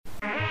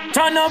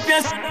turn up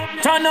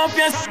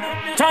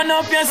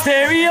your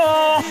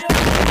stereo.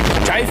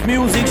 Jive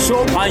Music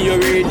Show on your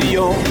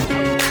radio.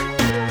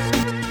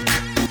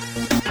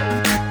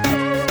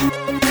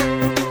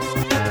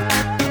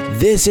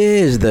 This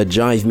is the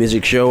Jive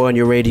Music Show on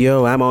your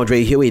radio. I'm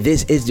Andre Huey.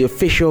 This is the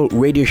official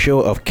radio show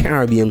of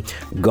Caribbean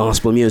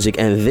gospel music.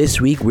 And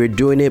this week we're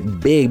doing it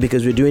big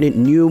because we're doing it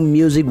New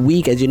Music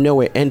Week. As you know,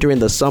 we're entering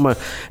the summer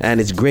and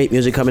it's great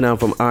music coming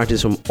out from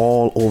artists from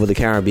all over the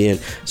Caribbean.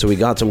 So we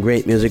got some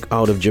great music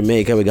out of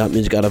Jamaica. We got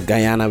music out of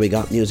Guyana. We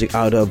got music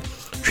out of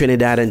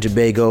Trinidad and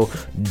Tobago.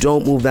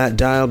 Don't move that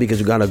dial because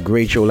we got a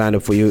great show lined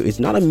up for you. It's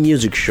not a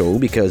music show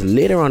because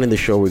later on in the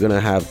show we're going to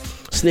have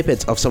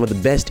snippets of some of the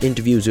best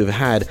interviews we've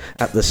had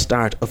at the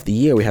start of the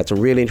year. We had some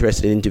really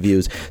interesting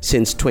interviews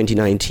since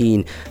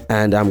 2019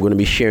 and I'm going to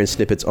be sharing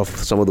snippets of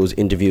some of those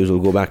interviews.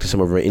 We'll go back to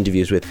some of our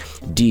interviews with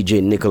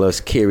DJ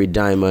Nicholas, Carey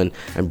Diamond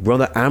and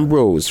Brother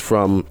Ambrose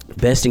from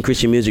Best in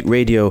Christian Music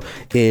Radio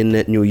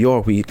in New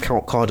York. We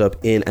caught up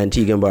in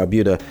Antigua and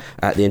Barbuda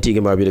at the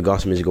Antigua and Barbuda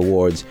Gospel Music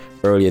Awards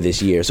earlier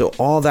this year. So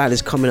all that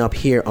is coming up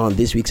here on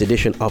this week's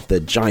edition of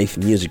the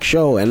Jive Music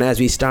Show. And as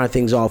we start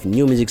things off,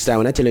 new music style.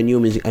 When I tell you new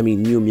music, I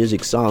mean new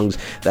music songs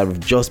that have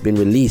just been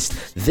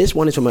released. This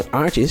one is from an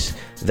artist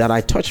that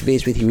I touched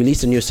base with. He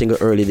released a new single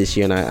earlier this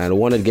year and I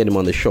wanted to get him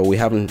on the show. We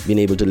haven't been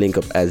able to link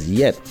up as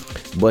yet,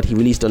 but he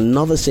released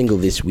another single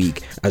this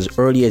week as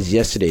early as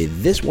yesterday.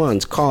 This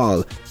one's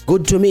called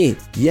Good to Me.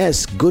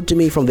 Yes, Good to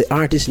Me from the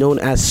artist known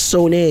as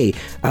Soné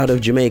out of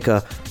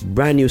Jamaica.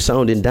 Brand new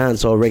sounding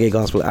dancehall reggae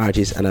gospel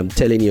artist, and I'm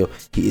telling you,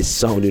 he is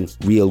sounding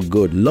real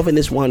good. Loving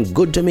this one,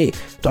 Good to Me.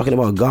 Talking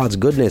about God's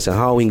goodness and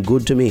how he's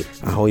good to me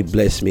and how he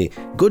blessed me.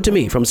 Good to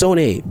Me from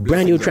Soné.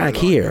 Brand new track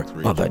here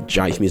on the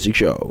Jive Music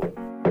Show.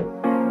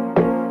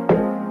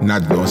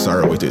 Not no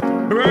sorrow with it.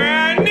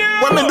 Brand new.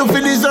 What me do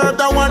for deserve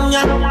that one,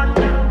 yeah?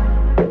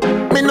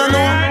 Me no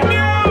know.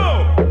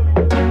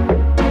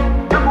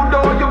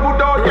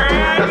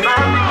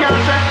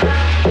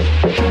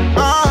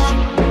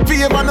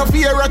 No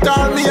fear at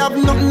all, me have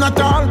nothing at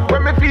all.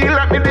 When me feel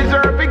like me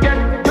deserve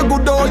again. You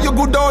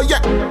good oh, yeah.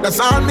 That's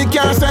all me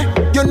can say.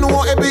 You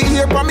know every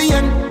year for me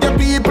end. The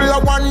people a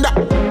wonder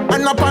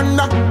and a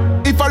ponder.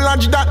 If I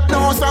lodge that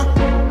no sir,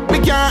 me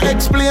can't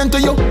explain to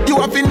you.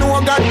 You have to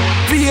know God.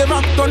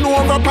 Favor turn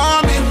over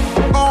for me.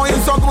 Oh, you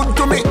so good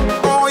to me.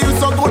 Oh, you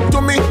so good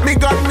to me. Me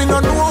God, me no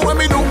know what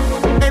me do.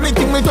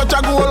 Anything me touch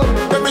a goal,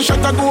 then me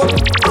shot a goal.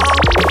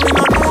 Me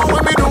no know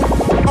what me do.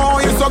 Oh,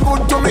 you so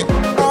good to me.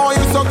 Oh,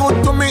 you so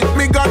good to me.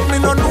 Me God, me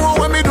no know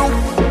what me do.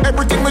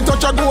 Everything me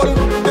touch a goal,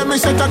 then me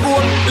set a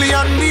goal.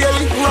 Leon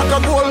Bailey, rock a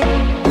goal.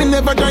 Me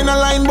never join a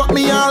line, but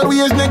me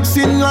always next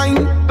in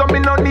line. So me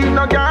no need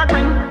no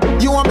gathering.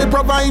 You want me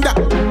provider,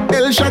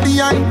 El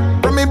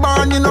Shaddai. From me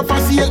born, you know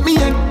forsake me.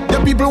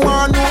 The people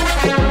want know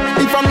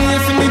if I'm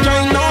missing me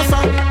join no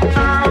sir.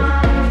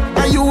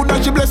 And you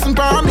that you blessing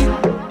for me.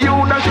 You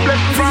that you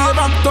blessing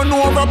favor turn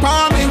over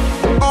for me.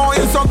 Oh,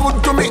 you so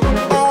good to me.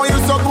 Oh, you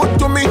so good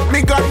to me.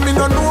 Me God, me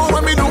no know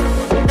what me do.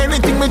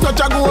 Anything me touch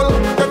a goal,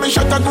 then me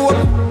shot a goal.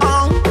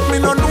 Me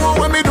no know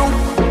what me do.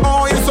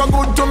 Oh, you so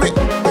good to me.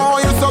 Oh,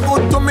 you so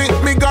good to me.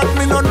 Me God,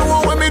 me no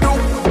know what me do.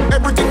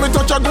 Everything me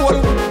touch a goal,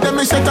 then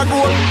me set a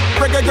goal.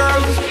 Reggae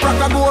girl,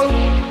 rock a goal.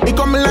 It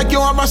coming like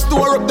you have a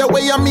store up the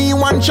way of me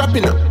one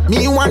shopping.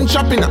 Me one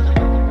shopping.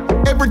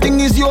 Everything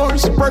is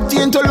yours,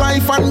 pertain to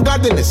life and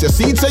godliness. You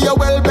see it say you're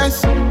well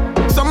blessed.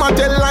 Some a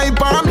tell lie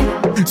for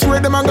me. Swear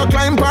them and go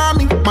climb for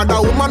me.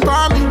 Mother woman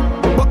for me.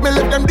 But me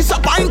left them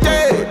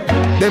disappointed.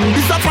 Them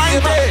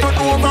disappointed. Turn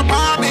over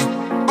for me.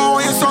 Oh,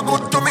 you so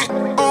good to me.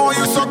 Oh,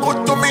 you so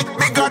good to me.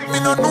 Me God, me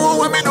no know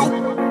what me do.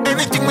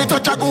 Anything me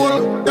touch a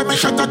goal, then me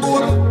shot a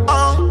goal.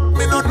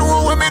 Me no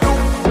know what me do.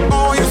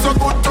 Oh, you so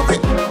good to me.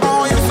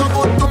 Oh, you so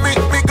good to me.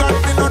 Me God,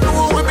 me no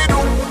know what me do.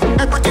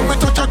 Everything me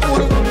touch a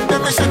goal,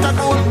 then me set a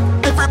goal.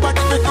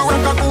 Everybody make me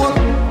rock a goal.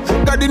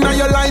 God in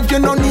your life, you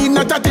no need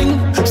not a thing.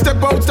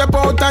 Step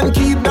out and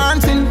keep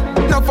dancing.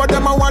 Now for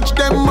them I watch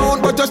them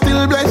out, but you're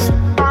still blessed.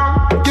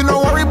 You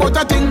no worry about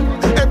a thing.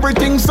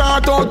 Everything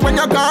sort out when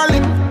you're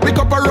calling. Pick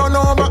up a run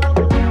over.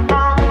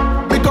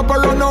 Pick up a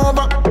run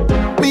over.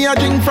 Me a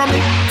drink from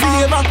me.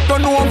 Favor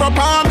turn over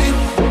for me.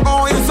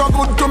 Oh, you so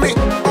good to me.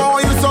 Oh,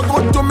 you so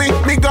good to me.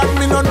 Me God,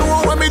 me no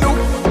know what me do.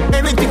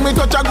 Anything me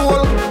touch a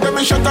goal, then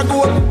me shot a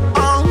goal.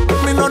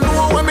 Me no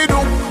know what me do.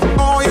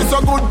 Oh, you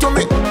so good to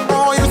me.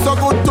 Oh, you so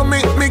good to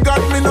me. Me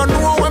God, me no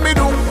know what me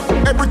do.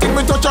 Everything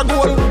me touch a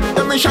goal,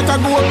 then me shot a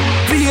goal.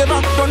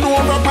 Favor turn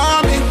over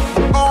for me.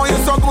 Oh, you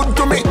so good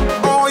to me.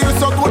 Oh, you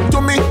so good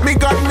to me. Me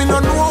God, me no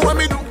know what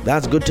me do.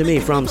 That's Good to Me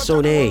from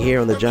Soné here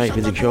on the Jive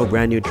Music Show.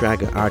 Brand new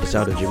track, artist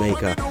out of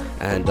Jamaica.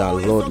 and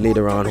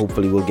later on,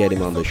 hopefully, we'll get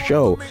him on the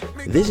show.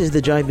 This is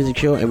the Jive Music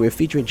Show, and we're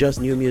featuring just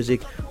new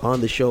music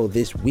on the show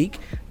this week.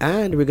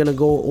 And we're going to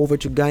go over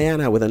to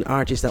Guyana with an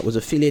artist that was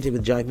affiliated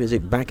with Jive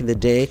Music back in the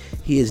day.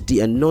 He is The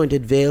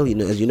Anointed Veil.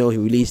 As you know, he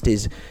released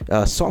his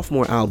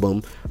sophomore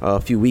album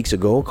a few weeks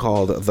ago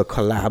called The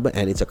Collab,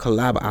 and it's a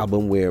collab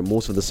album where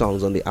most of the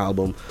songs on the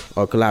album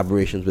are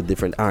collaborations with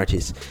different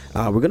artists.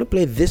 We're going to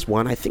play this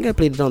one. I think I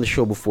played it on the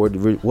show before.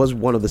 It was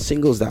one of the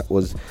singles that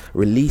was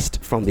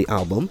released from the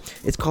album.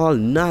 It's called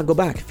Nah Go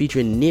Back,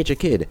 featuring Nature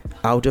Kid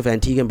out of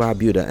Antigua and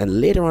Barbuda.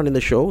 And later on in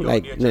the show,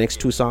 like the next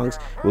two songs,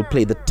 we'll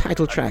play the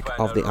title track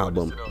of the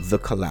album, The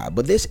Collab.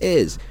 But this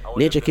is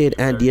Nature Kid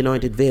and The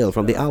Anointed Veil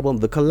from the album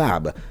The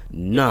Collab,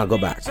 Nah Go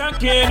Back. So we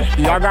not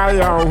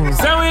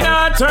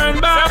turn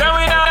back, so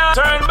we not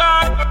turn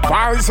back.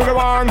 Bounce to the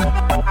one.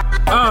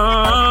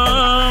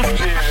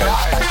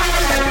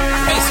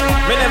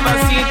 Me never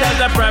see it as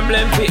a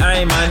problem for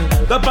I man.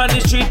 Go on the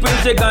street,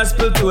 preach the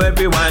gospel to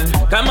everyone.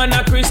 Come on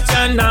a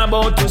Christian, now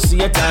about to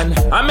Satan.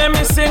 I make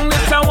me sing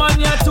this a one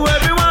year to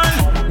everyone.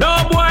 No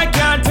boy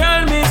can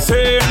tell me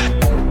say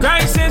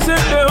Christ isn't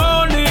the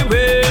only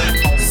way.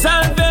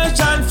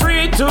 Salvation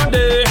free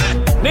today.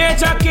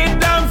 Nature Kid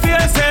down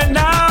fierce and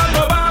now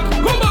go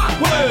back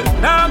way.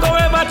 Now go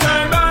ever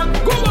turn back,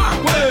 go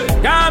back way.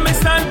 Got me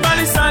stand by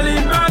the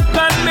solid rock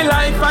and me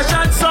life I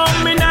shot so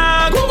me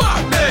now go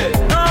back way.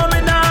 No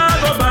me now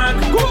go back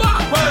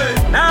way.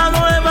 Now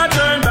go ever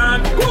turn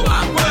back, go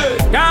back way.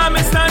 Got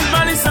me stand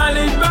by the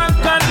solid rock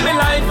and me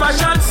life I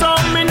shot so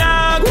me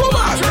now go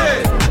back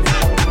way.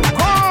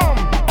 Come,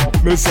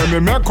 me say me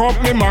make up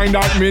me mind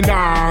that me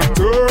not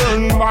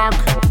turn back.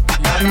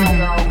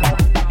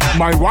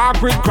 My walk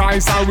with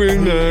Christ I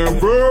will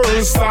never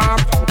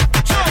stop.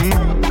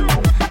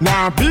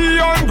 Now be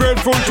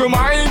ungrateful to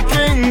my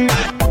King.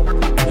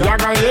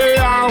 Yaga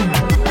yeah,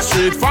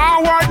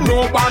 straightforward,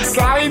 no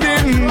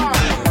backsliding.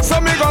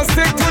 So me gon'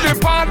 stick to the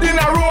path in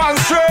a row and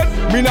straight.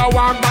 Me na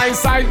walk by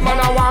sight, man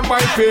I walk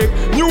by faith.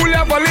 New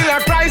level in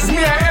a Christ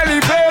me a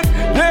elevate.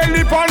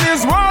 Daily upon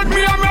His word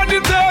me a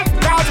meditate.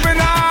 Cause me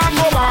nah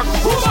go back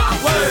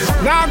way.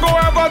 Nah go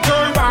ever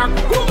turn back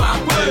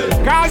way.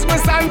 Cause me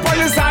stand for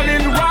the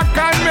solid rock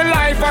and me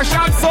life a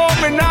shot so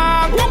me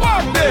nah go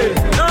back day.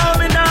 No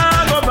me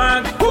nah go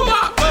back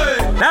way.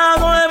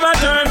 Nah go ever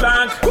turn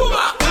back way.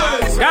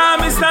 Cause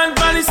me stand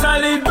for the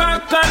solid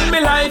rock and me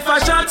life a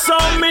shot so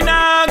me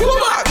nah go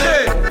back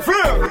day.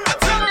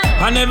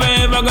 I never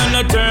ever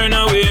gonna turn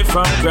away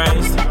from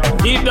Christ.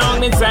 Deep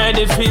down inside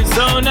it feels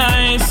so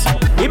nice.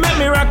 He make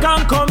me rock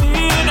and come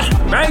in.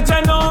 Right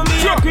I know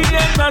me a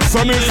create my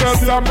so me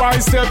step by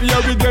step, yeah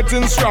we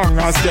getting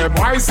stronger. Step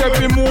by step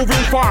we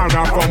moving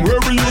farther. From where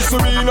we used to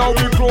be now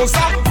we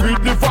closer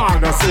with the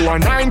Father. So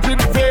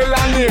Anointed Veil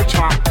and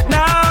Nature.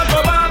 Now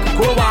go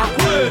back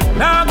way.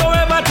 Now go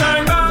ever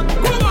turn back,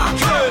 go back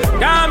way.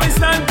 Got me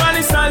stand by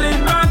the solid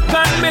rock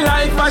and me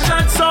life a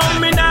shot so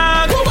me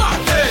now go back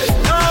way.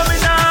 No me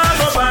now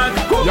go back,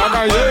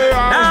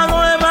 yeah. Now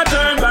go ever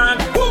turn back,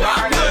 go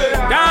back way.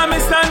 Got me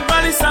stand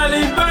by the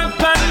solid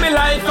rock and me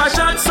life a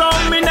shot so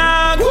me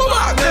now go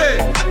back way.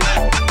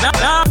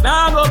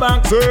 Now go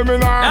back, say me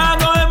now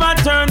go ever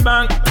turn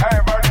back.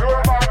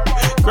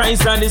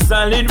 Christ on the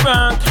solid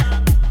rock.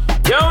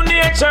 Yo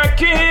Nature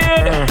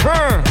Kid,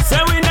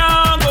 say we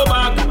now go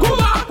back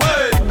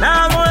way.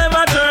 Now go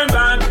ever turn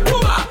back, go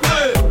back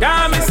way.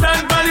 Got me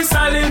stand by the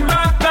solid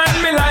rock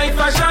and me life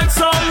a shot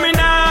so me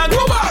now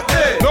go back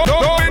way. No,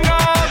 we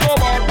now go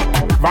back.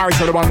 Vice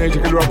of the one Nature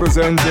Kid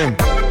representing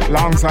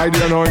alongside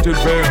the Anointed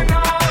Veil.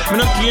 Me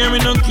no care, me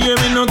no care,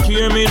 me no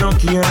care, me no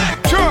care.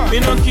 Sure. Me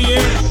no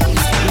care.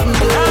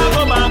 Now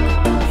go back.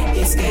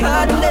 It's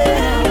hard.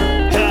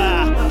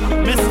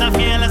 Mr.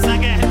 Fearless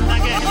again. Oh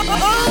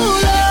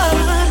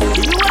Lord,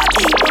 you are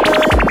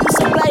capable. You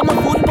supply my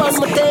food on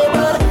my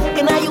table.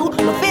 And are you,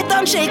 my faith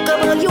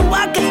unshakable. You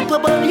are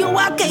capable, you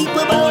are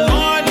capable.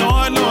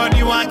 Oh Lord,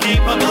 you are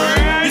capable.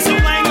 You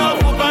supply my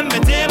food on my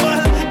table.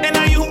 And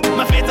are you,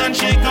 my faith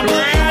unshakable.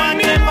 You are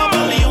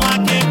capable, you are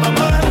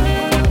capable.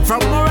 From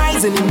the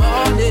rising in the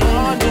morning,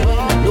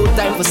 no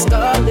time for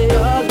stalling.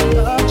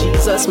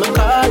 Jesus, my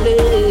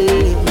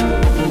calling.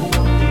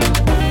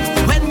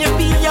 When you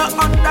feel you're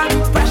under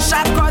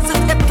pressure, cause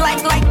it get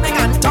like lightning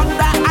and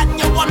thunder, and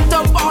you want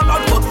to fall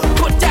out,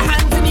 put your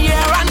hands in the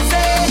air and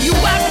say, you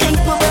are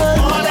capable.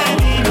 More than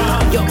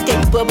enough. You're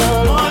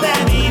capable. More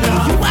than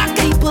enough. You are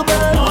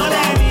capable. More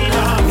than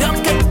enough. You're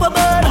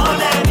capable. More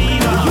than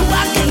enough. You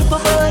are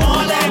capable.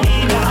 More than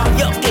enough.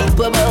 You're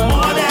capable.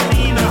 More than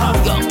enough.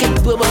 You're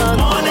capable.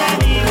 More than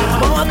enough.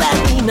 More than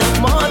enough.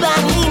 More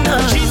than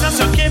enough. Jesus,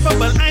 you're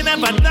capable. I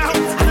never doubt. I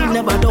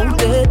never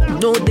doubted.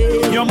 No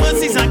day. Your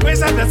mercies and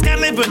grace I just can't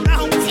live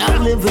without.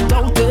 Can't live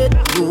without it.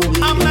 No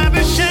way. I'm not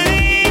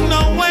ashamed,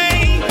 no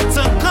way,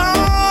 to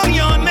call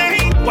your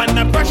name when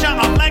the pressure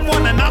of life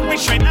wanna knock me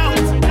straight out.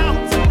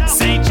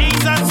 Say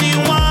Jesus, you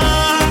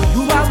are.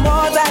 You are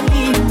more than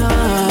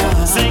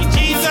enough. Say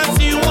Jesus,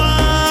 you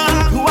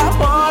are. You are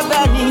more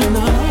than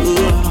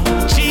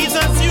enough.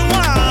 Jesus, you You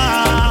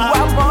are.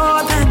 are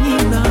more than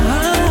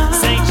enough.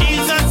 Say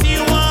Jesus,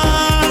 you are.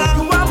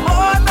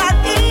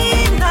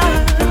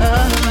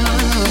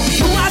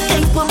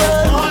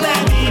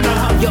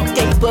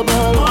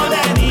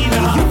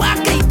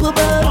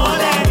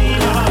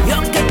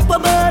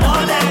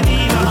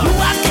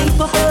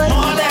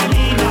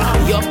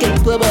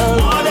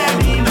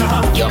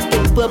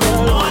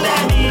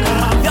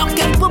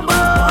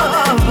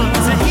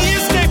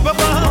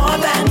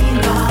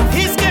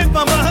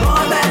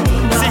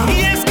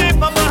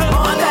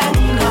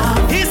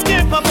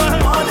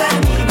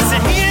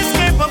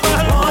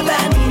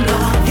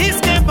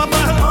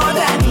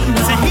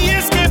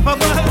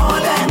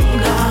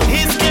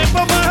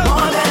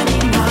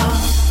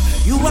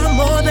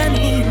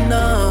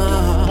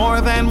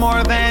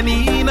 more than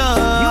enough.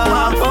 You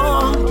are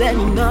more than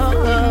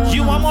enough.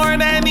 You are more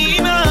than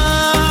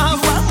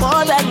enough. You are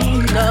more than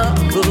enough.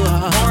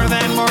 More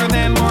than, more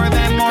than, more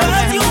than, more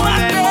than, You more are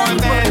than, more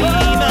than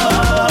capable. enough.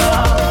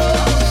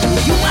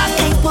 You are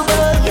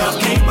capable. You're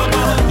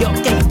capable. You're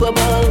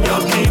capable.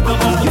 You're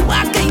capable. You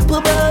are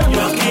capable.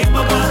 You're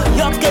capable.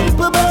 You're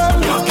capable.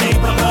 You're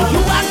capable.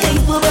 You are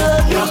capable.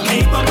 You're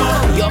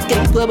capable. You're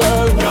capable.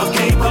 You're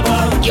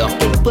capable. You're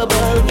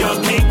capable. You're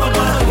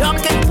capable. You're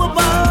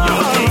capable.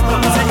 You're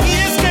capable. Say he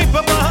is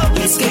capable.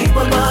 He's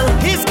capable.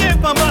 He's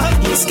capable.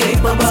 He's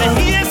capable. Say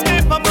he is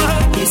capable.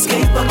 He's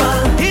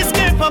capable. He's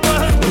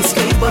capable. He's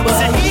capable.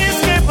 Say he is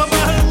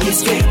capable.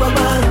 He's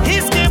capable.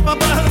 He's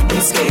capable.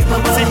 He's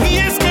capable. Say he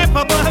is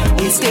capable.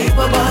 He's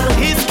capable.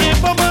 He's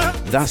capable.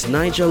 That's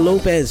Nigel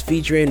Lopez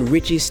featuring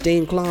Richie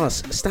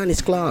Stanisclas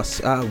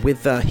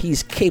with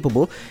He's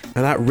Capable.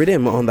 And that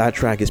rhythm on that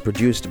track is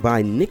produced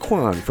by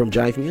Nikwan from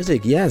Jive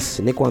Music.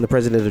 Yes, Nikwan, the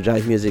president of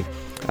Jive Music,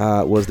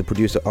 was the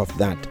producer of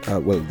that, the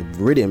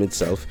rhythm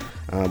itself.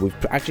 We've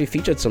actually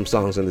featured some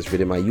songs on this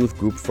rhythm. My youth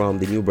group from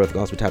the New Birth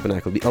Gospel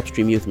Tabernacle, the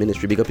Upstream Youth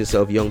Ministry, big up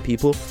yourself, young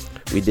people.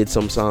 We did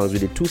some songs, we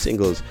did 2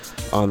 singles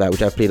on that,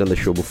 which I've played on the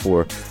show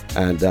before.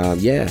 And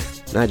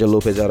Nigel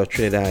Lopez out of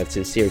Trinidad,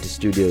 Sincerity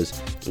Studios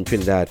in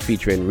Trinidad,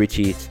 featuring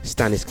Richie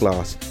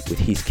Stanisclas with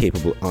He's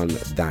Capable on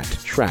that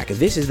track.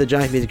 This is the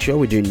Jive Music Show.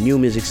 We're doing new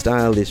music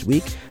style this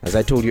week. As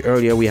I told you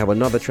earlier, we have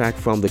another track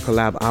from the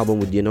collab album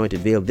with The Anointed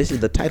Veil. This is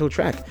the title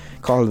track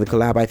called The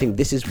Collab. I think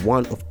this is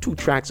one of 2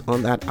 tracks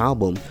on that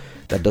album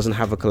that doesn't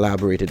have a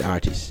collaborated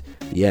artist.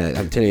 Yeah,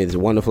 I'm telling you, it's a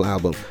wonderful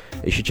album.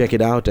 You should check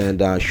it out,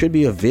 and should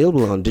be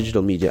available on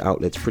digital media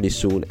outlets pretty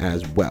soon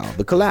as well.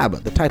 The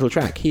Collab, the title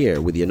track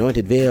here with The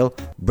Anointed Veil,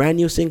 brand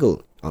new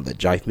single on the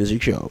Jive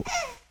Music Show.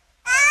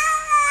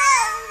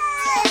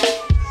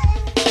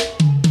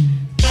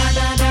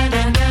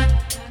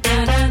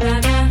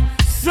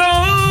 So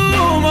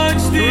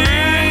much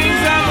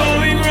things are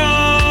going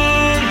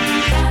wrong.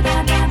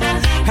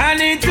 I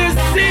need to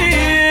see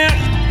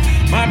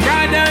my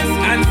brothers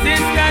and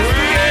sisters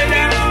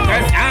together,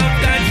 'cause I've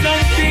got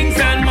some things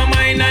on my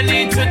mind I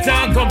need to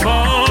talk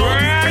about.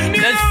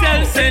 The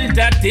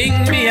self-centered thing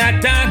me I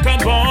talk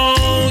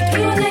about.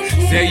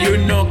 Say you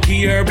no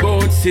care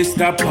about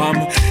Sister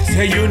Pam.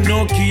 Say you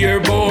no care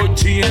about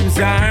James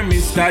or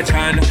Mr.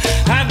 John.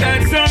 I've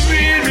got some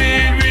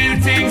real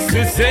things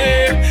to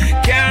say.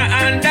 Can't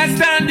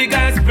understand the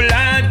gospel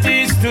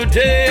artists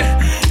today.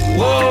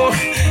 Whoa,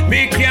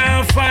 me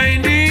can't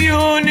find the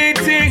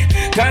unity,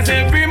 'cause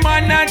every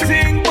man I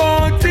think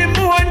about him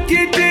one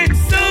kitty.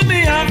 So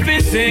me have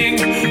to sing.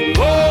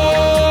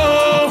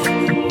 Whoa,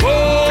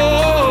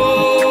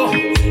 whoa,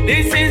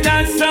 this is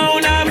the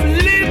sound of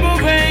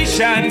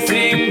liberation.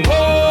 Sing.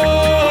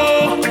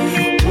 Whoa,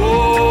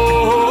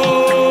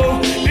 whoa,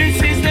 this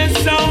is the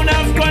sound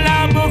of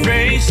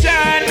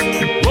collaboration.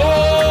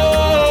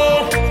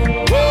 Whoa,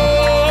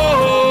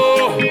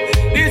 whoa,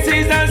 this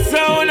is the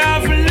sound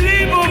of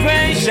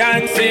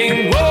liberation.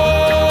 Sing.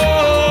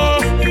 Whoa,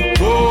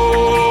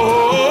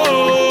 whoa,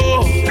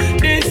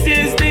 this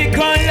is the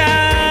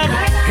collab.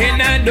 In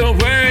other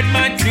word,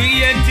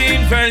 Matthew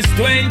 18 verse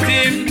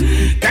 20.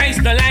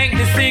 Christ not like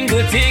the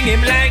single thing,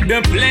 him like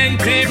the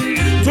plenty.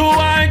 2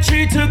 or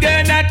 3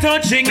 together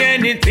touching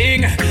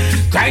anything.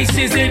 Christ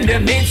is in the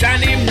midst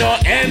and him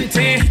not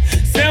empty.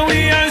 So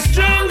we are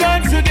stronger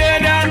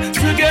together,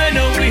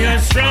 together we are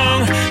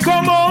strong.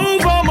 Come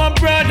over my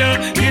brother,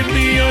 give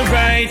me your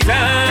right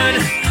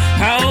hand.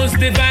 House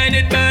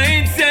divided by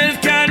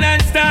itself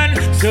cannot stand.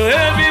 So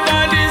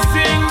everybody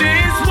sing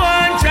this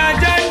one,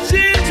 church and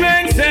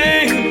children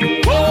sing.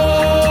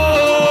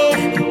 Whoa,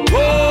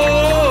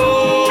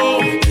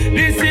 whoa,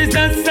 this is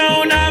the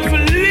sound of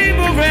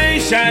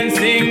liberation.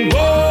 Sing.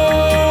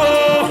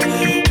 Whoa,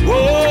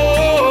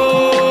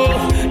 whoa,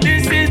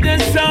 this is the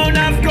sound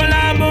of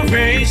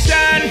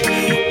collaboration.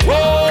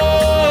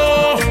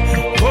 Whoa,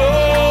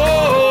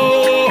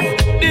 whoa,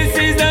 this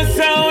is the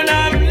sound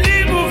of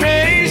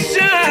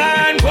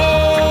liberation.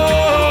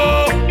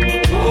 Whoa,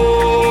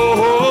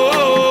 whoa,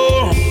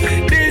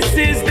 this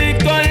is the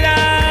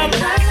collab.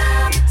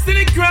 So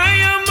the cry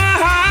of my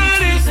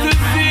heart is to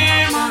see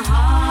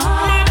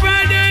my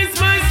brothers,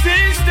 my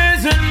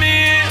sisters, and me.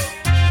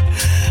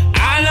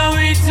 All of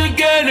we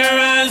together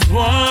as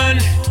one.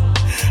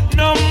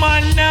 No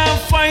man now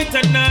fight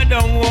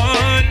another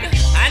one.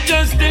 I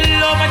just the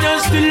love, I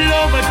just the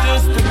love, I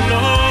just the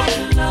love.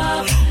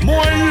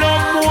 More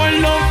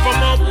love from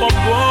up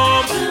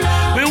above.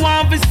 We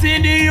want to see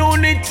the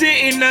unity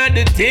in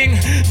the thing.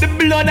 The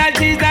blood of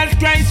Jesus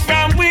Christ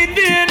from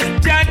within.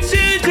 Your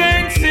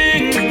children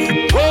sing.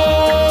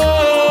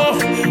 Whoa,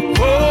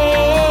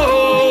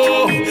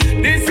 whoa,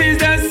 this is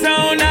the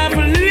sound of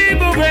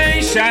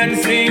liberation.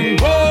 Sing.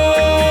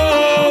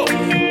 Whoa,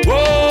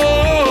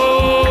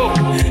 whoa,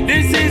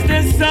 this is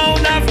the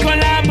sound of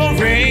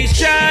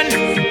collaboration.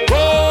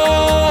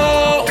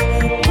 Whoa,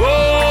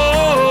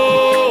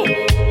 whoa,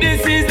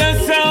 this is the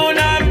sound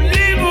of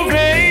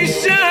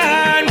liberation.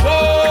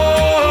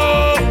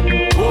 Whoa,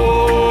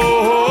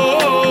 whoa,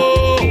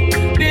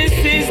 this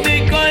is the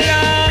collab.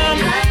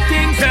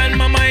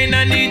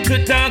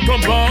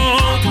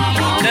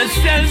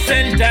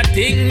 center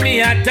thing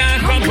me a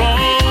talk about.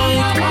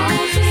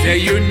 Say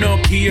you no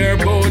care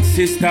about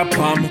Sister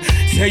Pam.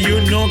 Say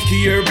you no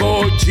care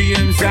about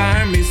James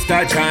or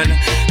Mr. John.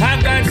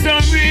 I got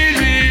some real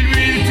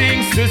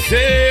things to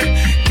say.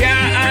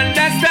 Can't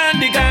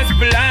understand the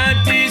gospel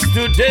artists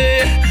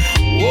today.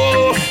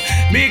 Whoa,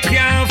 me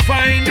can't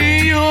find the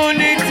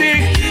unity.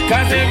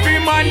 Cause every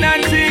man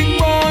that think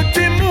about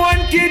him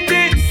one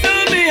kitty. So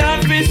me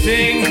have to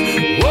sing.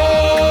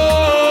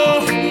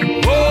 Whoa,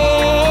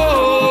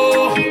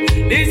 whoa.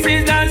 This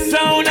is the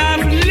sound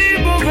of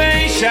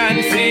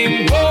liberation.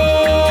 Sing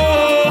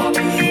whoa,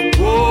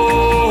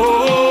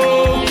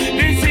 whoa.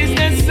 This is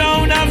the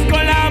sound of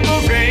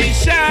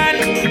collaboration.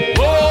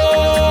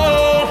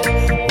 Whoa,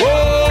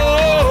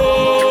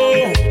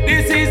 whoa.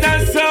 This is the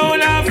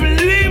sound of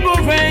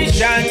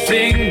liberation.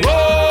 Sing whoa.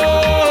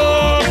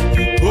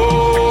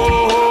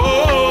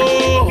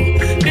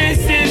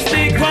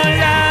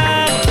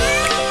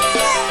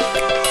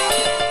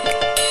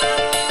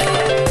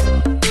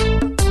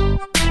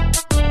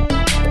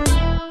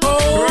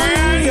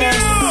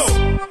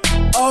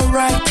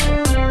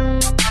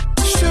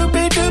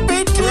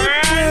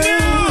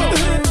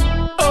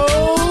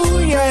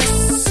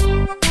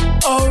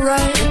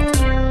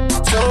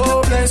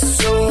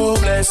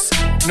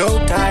 No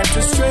time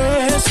to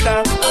stress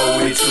now.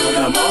 Owe it to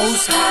the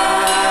Most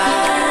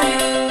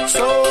High.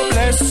 So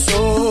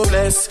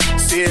bless,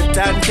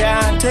 Satan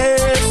can't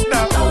taste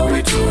now. Owe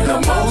it to the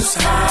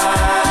Most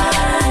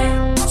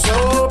High.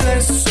 So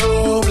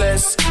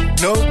bless,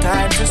 no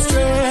time to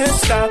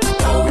stress now.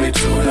 Owe it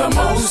to the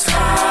Most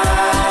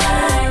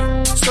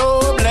High.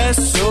 So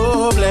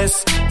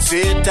bless,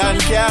 Satan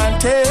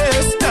can't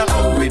taste now.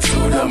 Owe it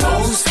to the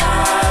Most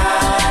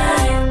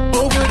High.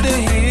 Over the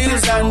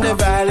hills and the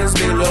valleys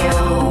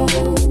below,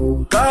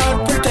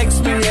 God protects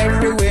me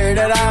everywhere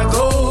that I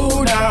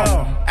go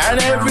now, and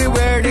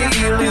everywhere the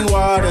healing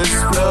waters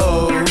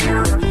flow.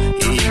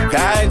 He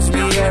guides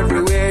me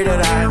everywhere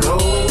that I go,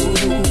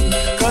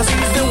 cause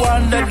he's the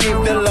one that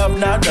gives the love,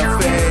 not the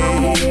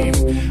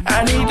fame,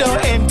 and he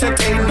don't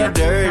entertain the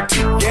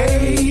dirty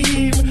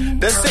game.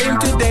 The same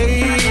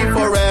today,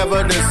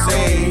 forever the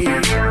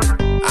same.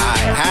 I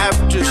have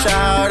to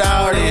shout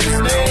out his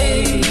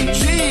name.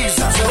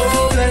 Jesus,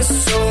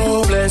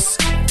 so bless,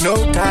 no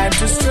time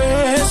to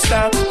stress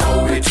now.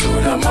 Owe it to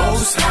the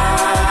Most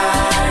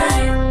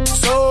High.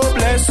 So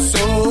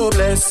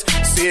bless,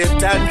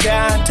 Satan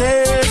can't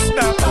taste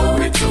now.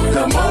 Owe it to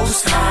the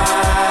Most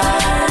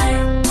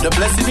High. The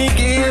blessing he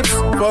gives,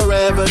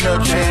 forever no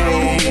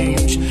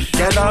change.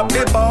 Cannot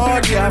be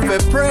bought, you have to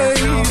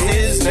praise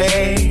his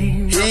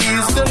name.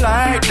 He's the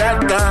light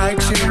that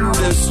guides you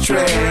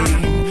astray,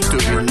 to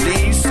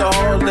release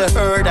all the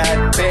hurt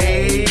and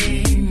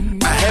pain.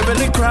 A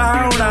heavenly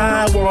crown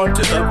I want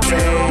to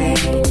obtain.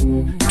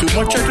 Too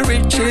much of the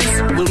riches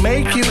will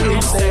make you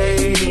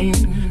insane.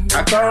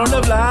 A crown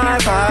of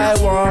life I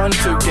want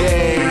to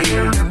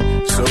gain.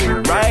 So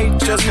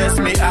righteousness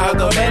me I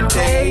go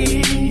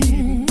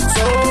maintain.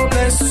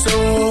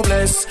 So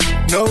bless,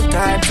 no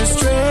time to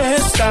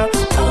stress now.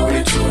 Owe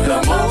it to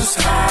the Most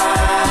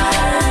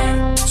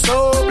High.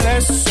 So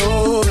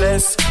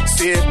bless,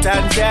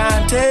 Satan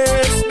can't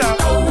taste now.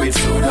 Owe it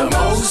to the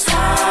Most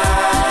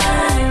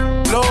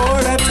High.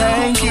 Lord, I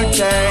thank you, Lord.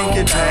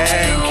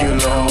 Thank you,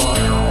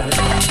 Lord.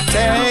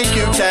 Thank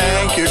you, Lord.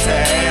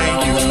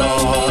 Thank you,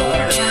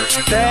 Lord.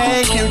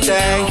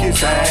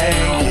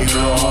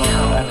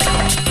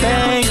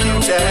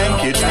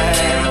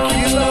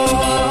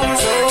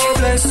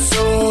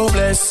 So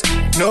bless,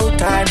 no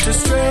time to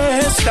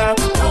stress now.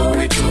 Owe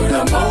it to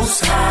the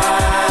Most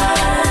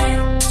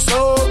High.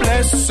 So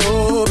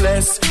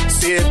bless,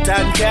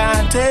 Satan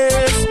can't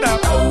taste now.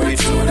 Owe it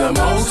to the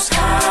Most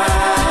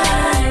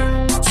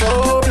High.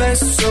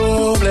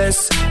 So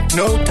bless,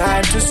 no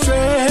time to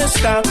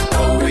stress now.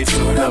 Owe it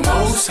to the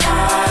Most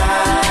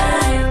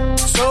High.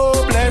 So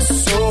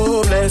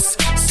bless,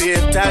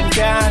 Satan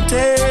can't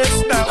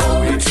taste now.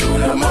 Owe it to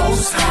the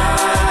Most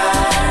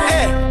High.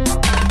 Hey.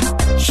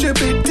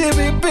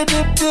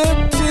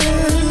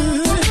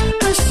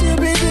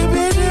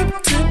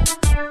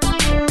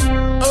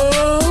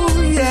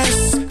 Oh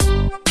yes,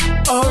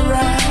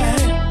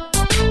 alright.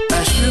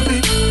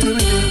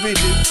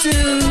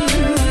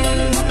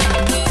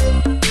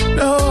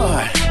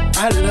 Lord,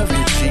 I love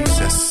you,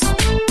 Jesus.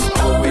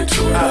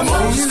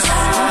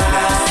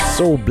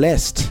 So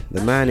blessed,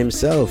 the man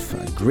himself,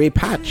 Grey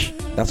Patch.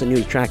 That's a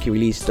new track he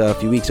released a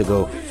few weeks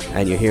ago,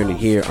 and you're hearing it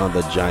here on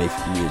the Jive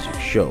Music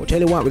Show. Tell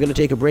you what, we're going to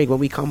take a break. When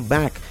we come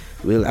back,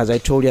 as I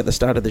told you at the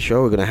start of the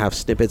show, we're going to have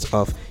snippets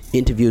of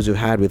interviews we've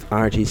had with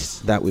artists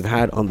that we've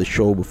had on the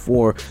show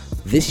before.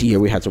 This year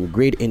we had some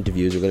great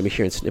interviews. We're going to be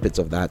sharing snippets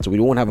of that, so we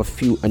won't have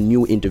a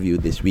new interview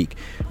this week.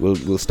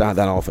 We'll start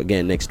that off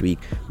again next week,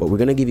 but we're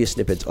going to give you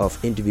snippets of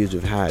interviews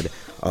we've had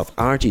of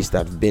artists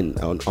that have been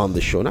on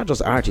the show. Not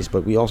just artists,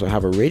 but we also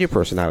have a radio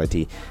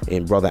personality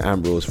in Brother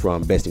Ambrose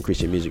from Best in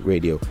Christian Music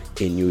Radio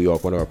in New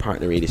York, one of our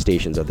partner radio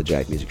stations of the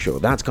Jive Music Show.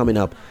 That's coming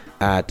up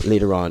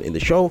later on in the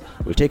show.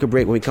 We'll take a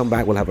break. When we come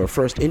back, we'll have our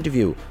first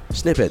interview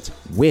snippet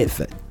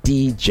with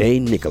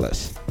DJ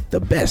Nicholas. The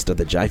best of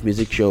the Jive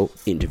Music Show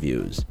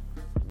interviews.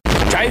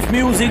 Jive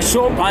Music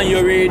Show on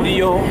your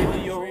radio.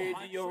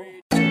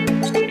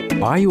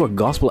 Are you a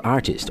gospel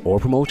artist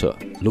or promoter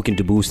looking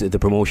to boost the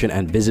promotion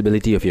and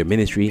visibility of your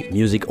ministry,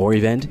 music, or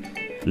event?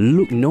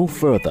 Look no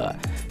further.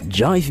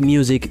 Jive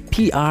Music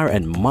PR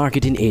and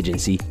Marketing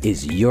Agency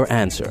is your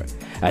answer.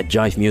 At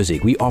Jive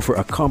Music, we offer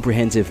a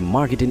comprehensive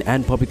marketing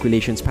and public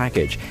relations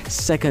package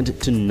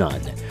second to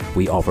none.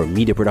 We offer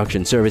media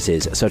production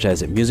services such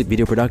as music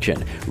video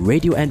production,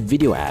 radio and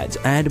video ads,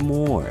 and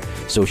more,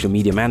 social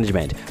media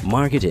management,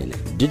 marketing,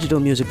 digital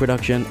music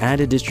production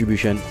and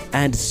distribution,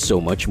 and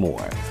so much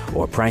more.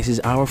 Our prices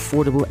are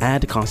affordable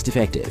and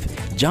cost-effective.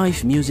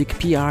 Jive Music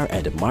PR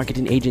and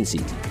Marketing Agency.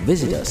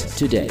 Visit us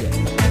today.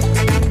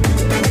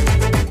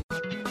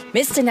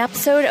 Missed an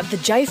episode of the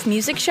Jive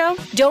Music Show?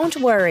 Don't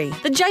worry.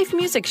 The Jive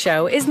Music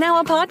Show is now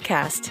a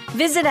podcast.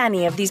 Visit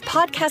any of these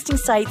podcasting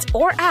sites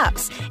or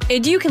apps,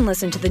 and you can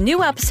listen to the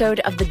new episode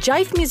of the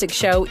Jive Music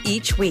Show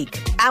each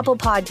week. Apple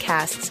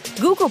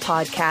Podcasts, Google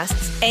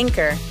Podcasts,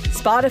 Anchor,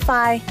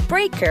 Spotify,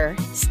 Breaker,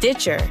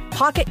 Stitcher,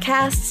 Pocket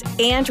Casts,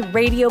 and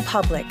Radio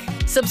Public.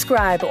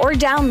 Subscribe or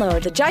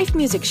download the Jive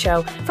Music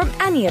Show from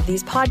any of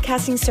these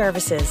podcasting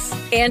services.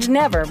 And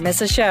never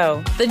miss a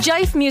show. The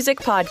Jive Music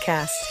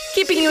Podcast,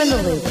 keeping you in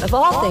the loop of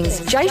all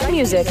things Jive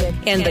music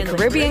and the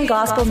Caribbean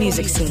gospel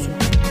music scene.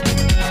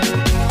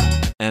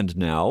 And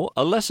now,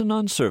 a lesson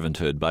on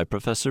servanthood by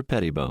Professor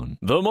Pettibone.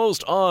 The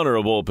most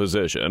honorable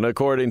position,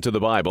 according to the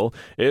Bible,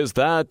 is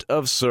that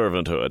of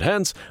servanthood.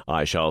 Hence,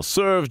 I shall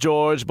serve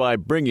George by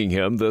bringing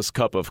him this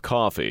cup of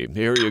coffee.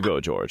 Here you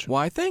go, George.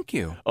 Why, thank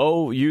you.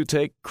 Oh, you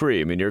take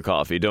cream in your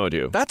coffee, don't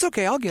you? That's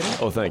okay, I'll get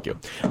it. Oh, thank you.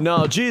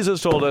 Now,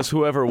 Jesus told us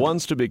whoever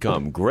wants to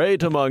become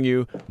great among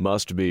you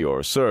must be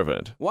your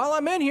servant. While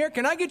I'm in here,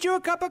 can I get you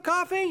a cup of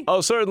coffee? Oh,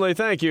 certainly,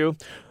 thank you.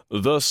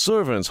 The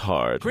servant's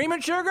heart. Cream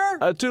and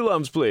sugar? 2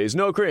 lumps, please.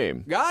 No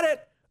cream. Got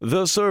it.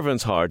 The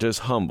servant's heart is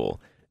humble.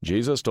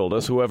 Jesus told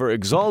us whoever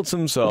exalts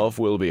himself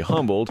will be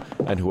humbled,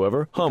 and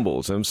whoever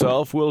humbles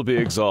himself will be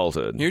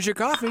exalted. Here's your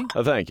coffee.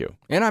 Thank you.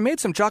 And I made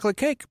some chocolate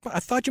cake.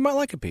 I thought you might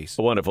like a piece.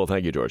 Wonderful.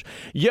 Thank you, George.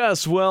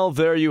 Yes, well,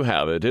 there you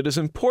have it. It is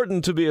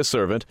important to be a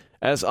servant,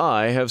 as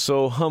I have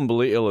so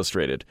humbly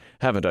illustrated.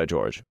 Haven't I,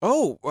 George?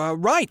 Oh,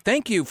 right.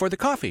 Thank you for the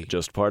coffee.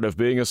 Just part of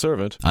being a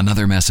servant.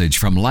 Another message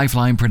from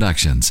Lifeline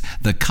Productions,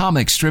 the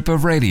comic strip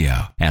of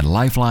radio, at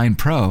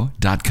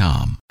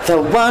lifelinepro.com.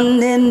 The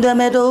one in the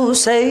middle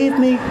saved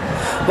me.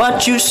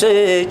 What you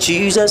say,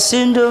 Jesus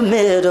in the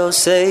middle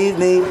saved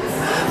me.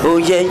 Oh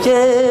yeah,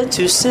 yeah,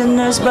 2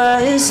 sinners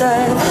by his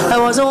side. I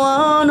was the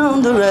one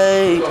on the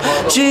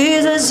right.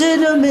 Jesus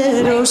in the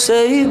middle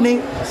saved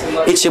me.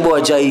 It's your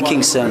boy Jai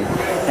Kingston,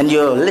 and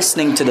you're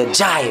listening to the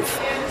Jive.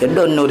 You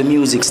don't know the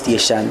music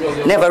station.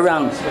 Never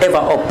wrong, ever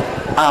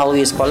up,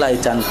 always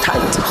polite and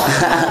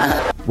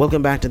tight.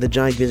 Welcome back to the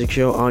Jive Music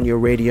Show on your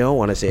radio. I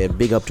want to say a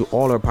big up to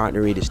all our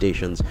partner radio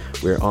stations.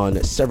 We're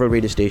on several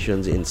radio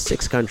stations in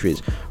 6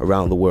 countries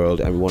around the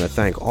world, and we want to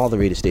thank all the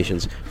radio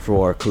stations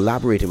for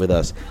collaborating with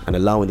us and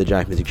allowing the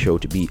Jive Music Show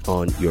to be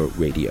on your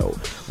radio.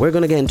 We're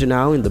going to get into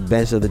now in the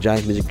best of the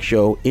Jive Music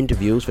Show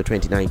interviews for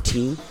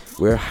 2019.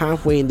 We're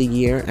halfway in the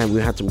year, and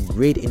we've had some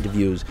great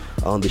interviews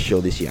on the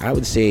show this year. I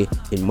would say,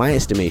 in my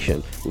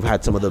estimation, we've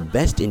had some of the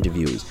best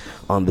interviews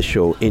on the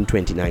show in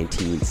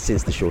 2019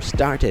 since the show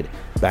started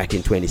back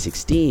in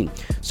 2016.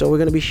 So we're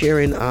going to be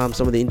sharing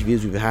some of the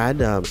interviews we've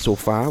had so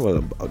far,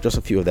 well, just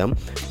a few of them.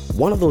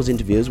 One of those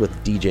interviews with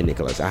DJ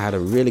Nicholas. I had a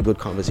really good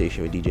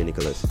conversation with DJ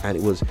Nicholas, and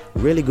it was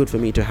really good for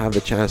me to have the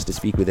chance to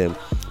speak with him,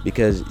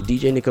 because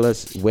DJ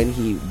Nicholas,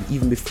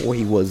 even before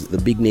he was the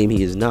big name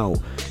he is now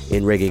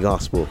in reggae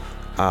gospel,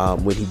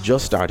 when he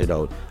just started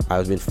out,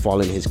 I've been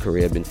following his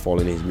career, I've been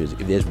following his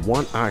music. If there's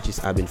one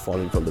artist I've been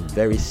following from the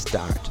very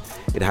start,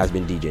 it has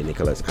been DJ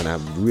Nicholas, and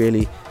I'm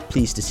really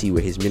pleased to see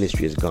where his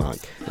ministry has gone.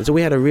 And so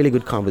we had a really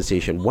good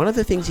conversation. One of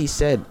the things he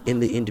said in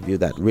the interview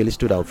that really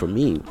stood out for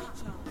me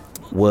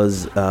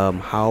was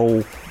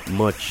how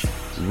much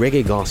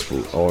reggae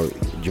gospel, or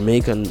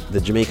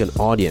the Jamaican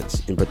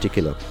audience in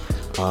particular,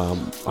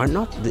 are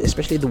not,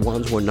 especially the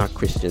ones who are not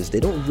Christians,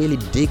 they don't really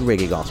dig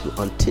reggae gospel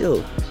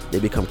until they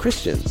become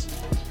Christians.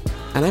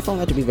 And I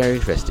found that to be very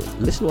interesting.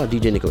 Listen to what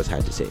DJ Nicholas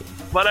had to say.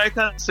 What I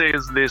can say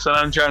is this, and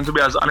I'm trying to be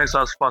as honest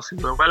as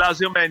possible. Well,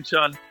 as you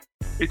mentioned,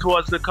 it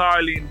was the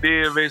Carlene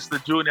Davis, the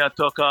Junior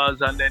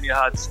Tuckers, and then you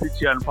had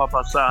Stitchy and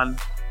Papa San.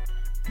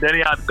 Then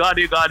you had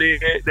Gotti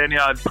Gotti, then you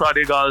had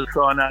Prodigal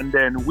Son, and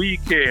then we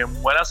came.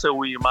 When I say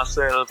we,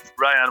 myself,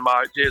 Brian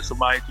Mark, Jason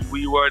Mighty,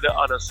 we were the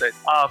other set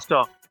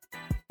after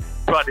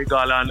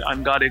Prodigal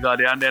and Gotti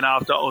Gotti, and then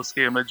after us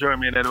came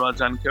Jeremy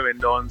Edwards and Kevin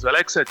Downswell,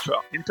 etc.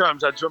 In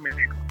terms of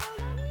Jamaica,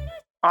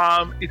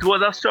 it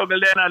was a struggle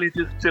then, and it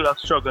is still a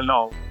struggle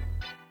now.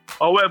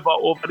 However,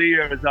 over the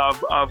years,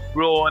 I've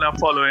grown a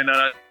following and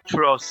a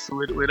trust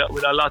with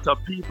a lot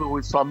of people who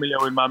is familiar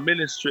with my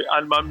ministry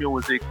and my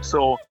music.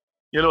 So,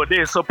 you know,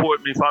 they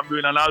support me. If I'm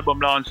doing an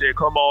album launch, they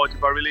come out.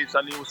 If I release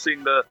a new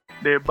single,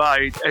 they buy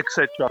it,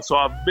 etc. So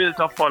I've built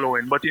a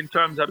following. But in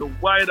terms of the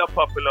wider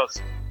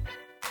populace,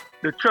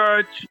 the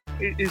church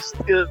is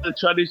still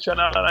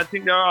traditional, and I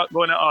think they are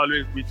going to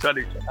always be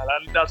traditional,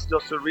 and that's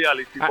just the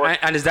reality.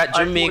 And is that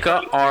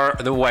Jamaica or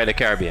the wider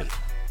Caribbean?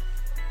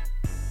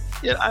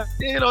 Yeah,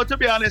 to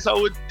be honest, I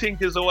would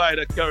think it's the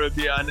wider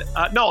Caribbean.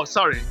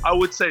 I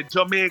would say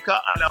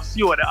Jamaica and a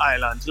few other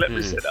islands. Let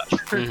me say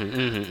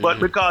that. But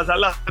because a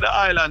lot of the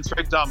islands, for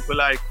example,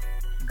 like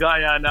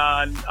Guyana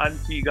and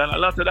Antigua, and a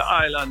lot of the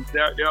islands, they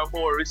are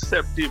more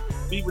receptive.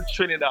 Even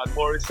Trinidad,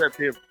 more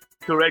receptive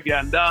to reggae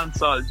and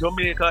dancehall.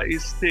 Jamaica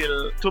is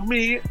still, to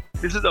me,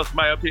 this is just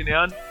my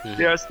opinion,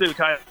 they are still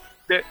kind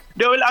of,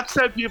 they will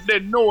accept you if they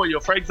know you.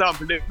 For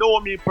example, they know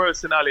me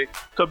personally,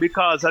 so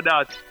because of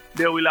that,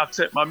 they will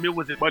accept my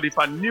music. But if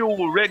a new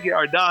reggae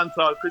or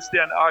dancehall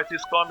Christian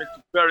artist come, it's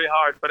very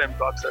hard for them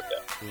to accept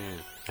them.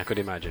 I could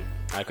imagine.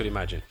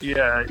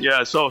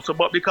 Yeah. So,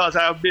 but because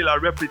I have built a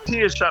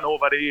reputation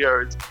over the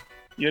years,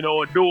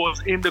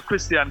 those in the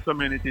Christian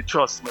community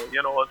trust me.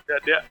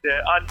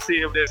 They're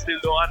unsaved, they still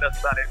don't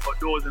understand it. But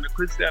those in the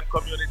Christian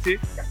community,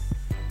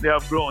 they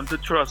have grown to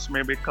trust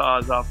me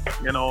because of,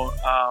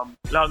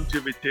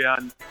 longevity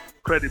and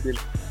credibility.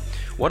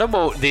 What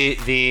about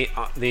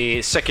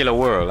the secular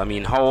world? I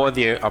mean, how are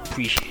they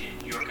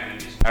appreciating your kind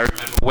of music? I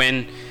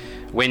remember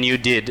when you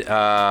did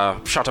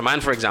Shutter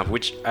Man, for example,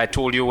 which I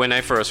told you when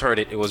I first heard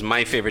it, it was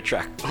my favorite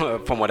track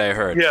from what I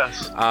heard.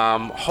 Yes.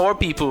 How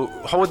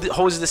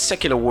is the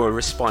secular world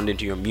responding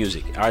to your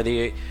music? Are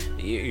they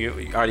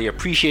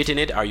appreciating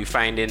it? Are you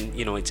finding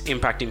it's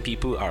impacting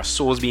people? Are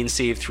souls being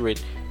saved through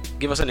it?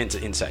 Give us an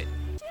insight.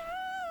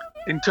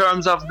 In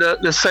terms of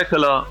the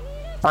secular,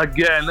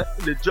 again,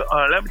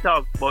 let me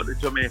talk about the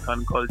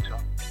Jamaican culture.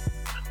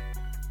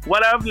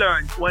 What I've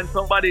learned, when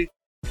somebody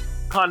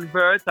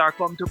converts or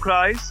come to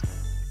Christ,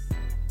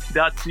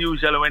 that's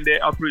usually when they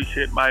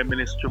appreciate my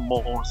ministry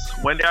most.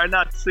 When they are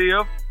not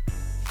saved,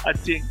 I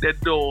think they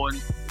don't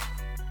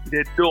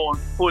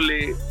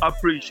fully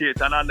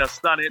appreciate and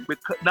understand it.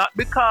 Not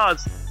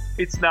because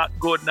it's not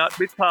good, not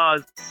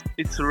because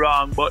it's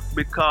wrong, but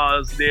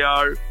because they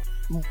are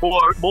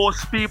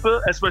most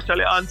people,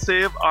 especially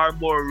unsaved, are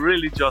more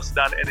religious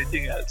than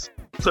anything else.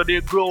 So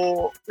they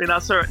grow in a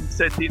certain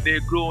setting, they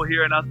grow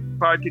here in a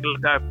particular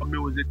type of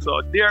music.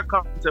 So their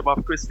concept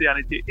of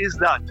Christianity is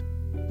that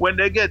when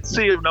they get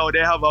saved now, they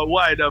have a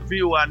wider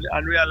view and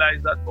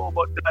realize that, but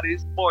God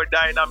is more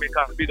dynamic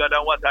and bigger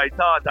than what I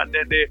thought. And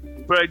then they,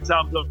 for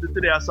example,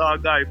 today I saw a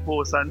guy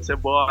post and say,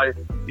 boy,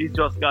 he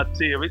just got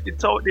saved.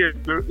 It's out there.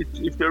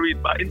 If you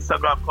read my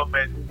Instagram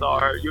comments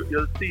or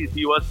you'll see it,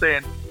 he was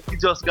saying he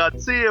just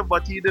got saved,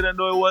 but he didn't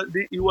know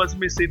he was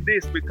missing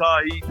this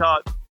because he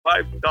thought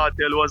Bible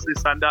Cartel was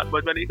this and that.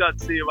 But when he got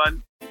saved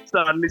and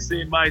started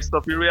listening to my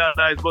stuff, he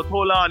realized, but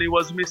hold on, he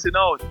was missing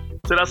out.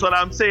 So that's what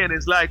I'm saying.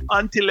 It's like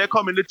until they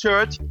come in the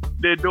church,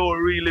 they don't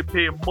really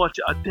pay much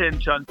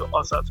attention to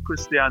us as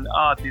Christian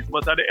artists.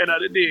 But at the end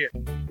of the day,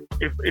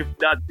 if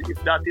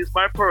that is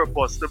my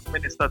purpose to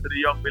minister to the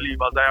young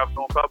believers, I have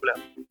no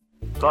problem.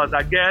 Because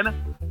again,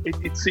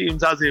 it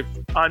seems as if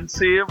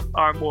unsaved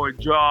are more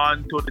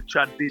drawn to the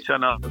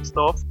traditional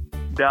stuff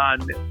than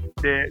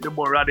the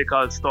more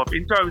radical stuff.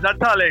 In terms of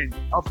talent,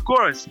 of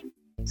course,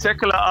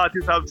 secular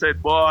artists have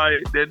said, boy,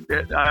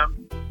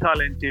 I'm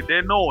talented.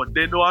 They know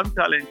I'm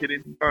talented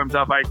in terms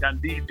of I can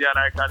DJ and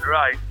I can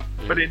write.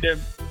 But in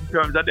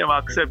terms of them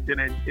accepting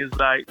it, it's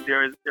like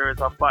there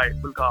is a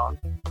fight because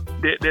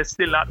they're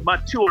still not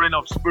mature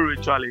enough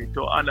spiritually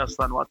to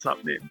understand what's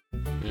happening.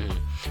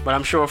 But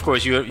I'm sure, of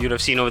course, you'd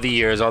have seen over the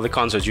years all the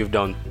concerts you've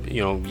done,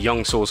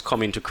 young souls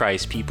coming to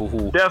Christ, people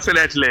who...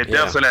 Definitely.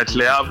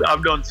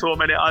 I've done so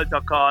many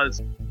altar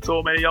calls,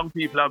 so many young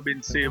people have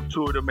been saved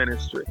through the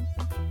ministry.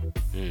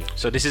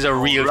 So this is a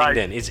real thing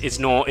then. It's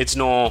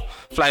no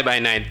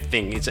fly-by-night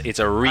thing. It's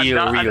a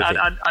real thing.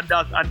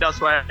 And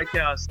that's why I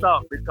can't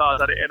stop,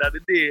 because at the end of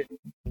the day,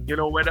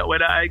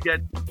 whether I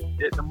get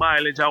the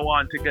mileage I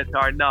want to get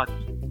or not,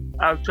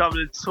 I've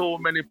traveled so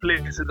many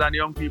places and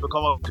young people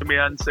come up to me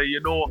and say,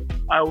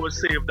 I was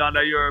saved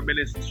under your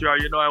ministry,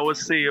 or, I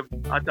was saved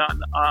at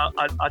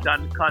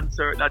a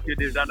concert that you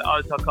did, an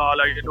altar call,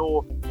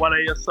 or, one of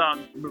your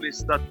songs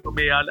ministered to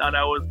me and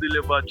I was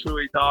delivered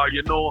through it, or,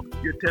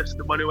 your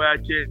testimony where I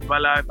changed my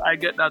life. I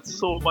get that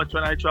so much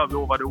when I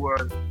travel over the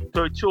world.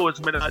 So it shows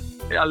me that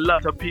a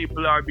lot of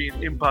people are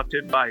being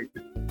impacted by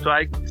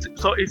it.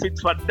 So if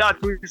it's for that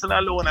reason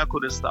alone, I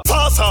couldn't stop.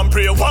 Fast and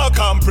pray, walk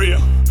and pray.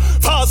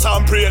 Fast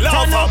and pray,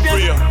 laugh and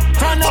pray.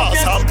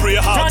 Fast and pray,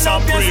 heart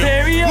and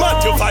pray.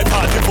 Matthew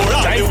 5:44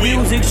 on the wheel.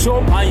 Music show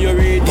on your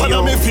radio. One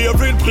of my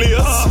favorite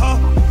players.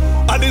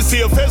 And the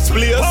safest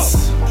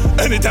place.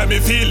 Anytime me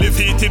feel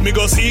defeated, me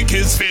go seek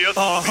his face.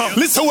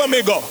 Listen where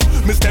me go.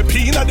 Me step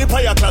in at the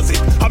prayer closet.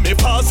 And me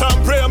pass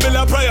and pray, me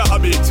la prayer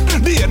habit.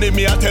 The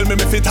enemy a tell me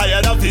fi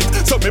tired of it.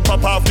 So me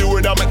pop off the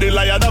word and make the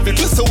lion of it.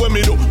 Listen where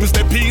me do. Me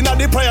step in at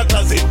the prayer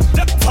closet.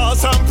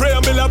 Pass and pray,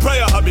 me la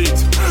prayer habit.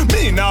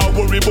 Me now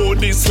worry about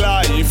this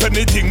life.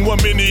 Anything when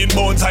me need,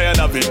 more tired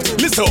of it.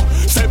 Listen,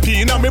 step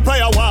in at me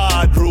prayer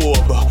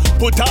wardrobe.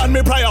 Put on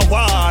me prayer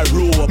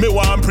wardrobe. Me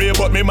want pray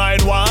but me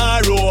mind war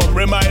roam.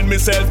 Remind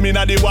myself me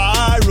na the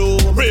war room.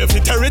 Pray for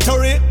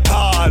territory,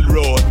 all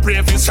road.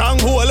 Pray for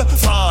stronghold,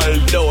 fall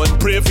down.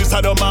 Pray for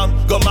Sodom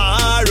and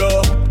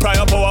Gomorrah.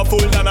 Prayer powerful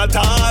than a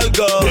tall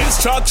gun.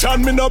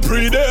 Instruction, me no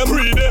pre them.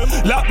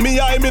 Lock me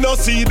eye, me no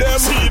see them.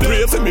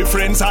 Pray for me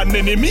friends and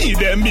enemy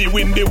them. Me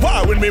win the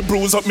war when me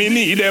bruise up me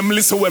knee them.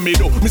 Listen when me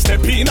do. Me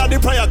step in at the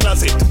prayer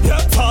closet. Yeah,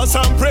 fast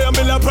and pray,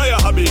 me la prayer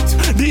habit.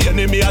 The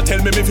enemy a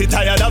tell me fi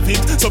tired of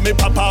it. So me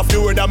pop off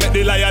the word and make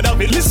the liar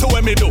of it. Listen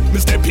when me do. Me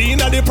step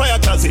in at the prayer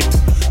closet.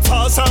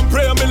 Fast and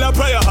pray, me la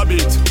prayer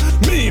habit.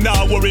 Me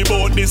nah worry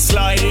about this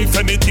life.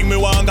 Anything me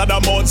want, got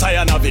a Mount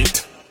Zion of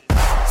it.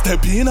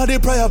 Step in at the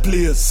prayer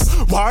place.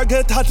 War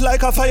get hot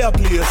like a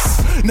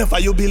fireplace. Never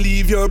you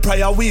believe your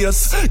prayer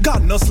ways.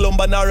 God no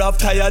slumber nor have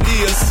tired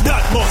days.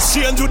 That must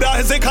change with the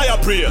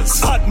Hezekiah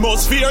praise.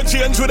 Atmosphere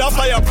change with a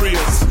fire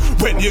praise.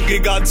 When you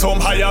give God some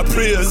higher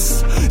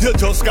praise, you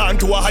just gone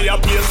to a higher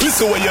place.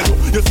 Listen what you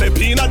do. You step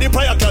in at the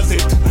prayer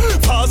closet.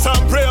 Fast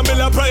and pray, me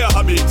la prayer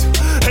habit.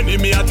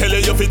 Enemy I tell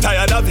you fi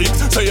tired of it.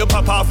 So you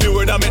pop off the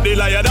word and make the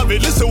liar of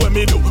it. Listen what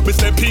me do. Me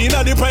step in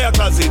at the prayer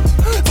closet.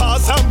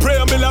 Fast and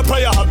pray, me la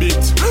prayer habit.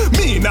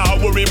 Me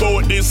now worry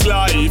about this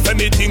life.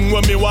 Anything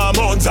when me want,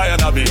 Mount Zion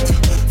of it.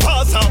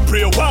 Pass and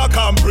pray, walk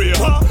and pray.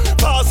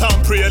 Pass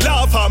and pray,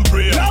 laugh and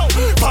pray.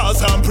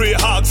 Pass and pray,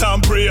 ask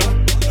and pray.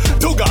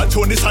 To God,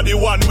 to this are the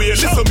one way.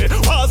 Listen me.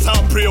 Pass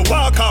and pray,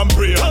 walk and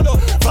pray.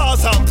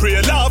 Pass and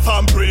pray, laugh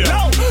and pray.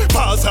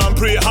 Pass and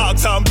pray,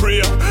 ask and pray.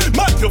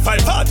 Matthew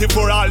 5:40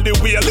 for all the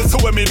way. Listen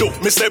what me do.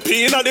 Me step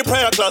in at the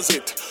prayer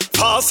closet.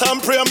 Pass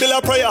and pray and build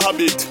a prayer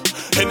habit.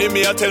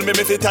 Enemy a tell me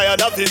fi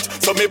tired of it.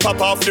 So me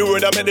pop off the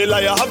word and make the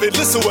liar have it.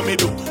 Listen what me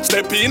do.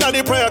 Step in at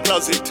the prayer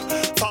closet.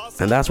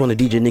 And that's one of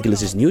DJ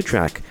Nicholas's new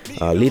track,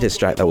 latest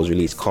track that was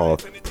released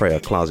called Prayer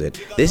Closet.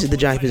 This is the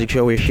Jive Music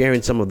Show. We're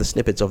sharing some of the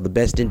snippets of the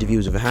best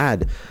interviews we've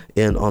had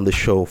on the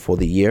show for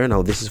the year.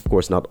 Now, this is, of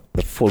course, not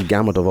the full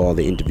gamut of all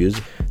the interviews.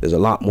 There's a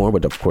lot more,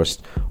 but of course,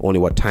 only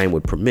what time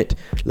would permit.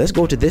 Let's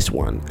go to this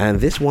one. And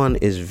this one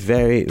is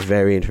very,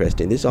 very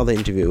interesting. This other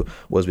interview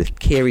was with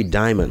Carrie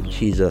Diamond.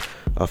 She's a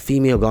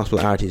female gospel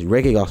artist,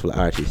 reggae gospel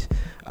artist.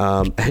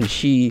 And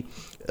she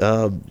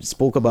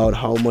spoke about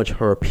how much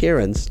her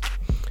appearance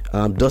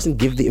doesn't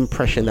give the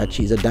impression that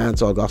she's a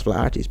dancehall gospel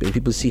artist. When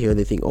people see her,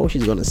 they think, oh,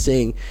 she's going to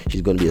sing,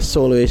 she's going to be a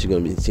soloist, she's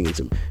going to be singing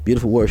some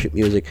beautiful worship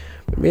music.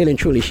 But really and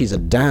truly, she's a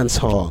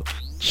dancehall,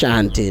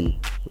 chanting,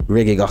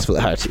 reggae gospel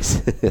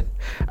artist.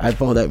 I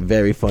found that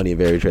very funny,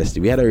 very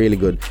interesting. We had a really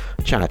good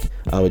chat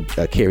with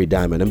Carrie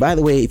Diamond. And by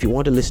the way, if you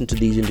want to listen to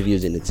these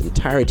interviews in its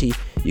entirety,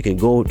 you can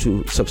go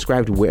to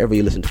subscribe to wherever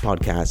you listen to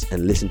podcasts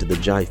and listen to the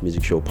Jive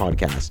Music Show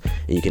podcast.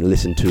 And you can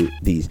listen to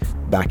these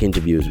back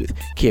interviews with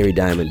Carrie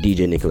Diamond,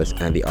 DJ Nicholas,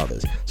 and the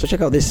others. So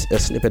check out this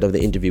snippet of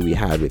the interview we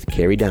had with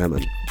Carrie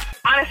Diamond.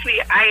 Honestly,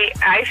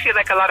 I feel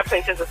like a lot of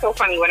places are so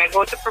funny. When I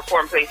go to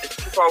perform places,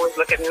 people always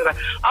look at me like,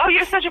 oh,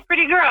 you're such a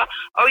pretty girl.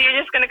 Oh, you're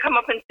just going to come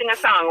up and sing a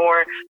song.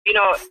 Or, you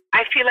know,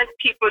 I feel like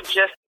people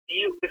just,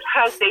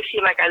 because they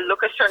feel like I look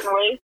a certain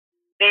way,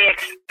 they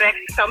expect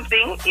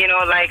something, you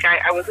know, like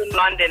I was in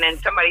London and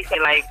somebody said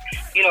like,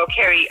 you know,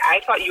 Carrie, I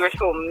thought you were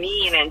so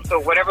mean and so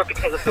whatever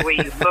because of the way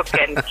you look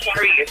and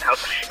carry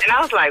yourself. And I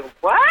was like,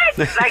 what?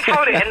 Like,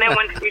 how did, and then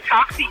when we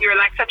talk to you, you're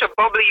like such a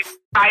bubbly,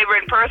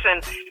 vibrant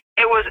person.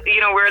 It was, you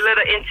know, we're a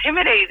little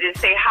intimidated to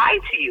say hi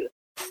to you.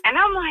 And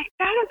I'm like,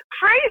 that is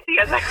crazy.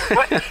 I was like,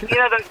 what? You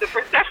know, the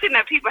perception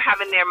that people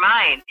have in their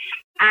mind.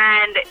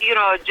 And, you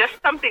know, just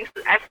something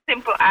as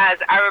simple as,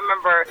 I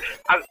remember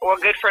a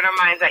good friend of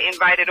mine I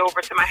invited over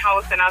to my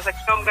house, and I was like,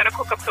 so I'm going to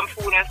cook up some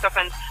food and stuff.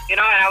 And, you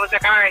know, and I was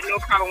like, all right, no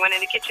problem. Went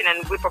in the kitchen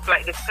and whip up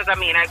like this. Because, I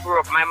mean, I grew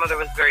up, my mother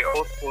was very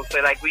old school. So,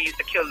 like, we used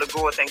to kill the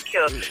goat and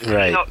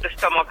clean up the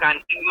stomach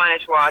and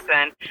manage water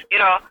and, you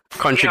know,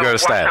 country girl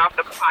style. Wash off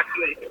the pot.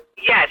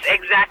 Yes,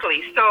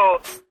 exactly.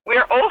 So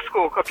we're old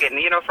school cooking,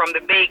 you know, from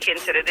the bacon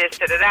to the this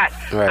to the that.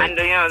 Right. And,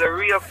 you know, the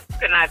real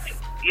coconut,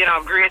 you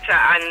know, grater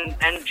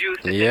and juice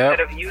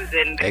instead of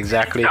using the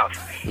stuff.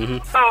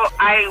 Mm-hmm. So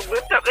I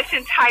whipped up this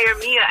entire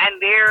meal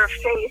and their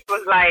face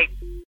was like,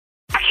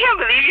 I can't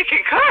believe you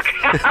can cook.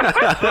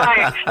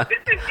 I was like,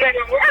 this is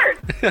getting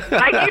worse.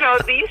 Like, you know,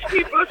 these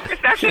people's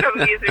perception of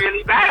me is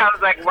really bad. I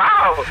was like,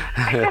 wow.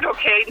 I said,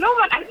 okay, no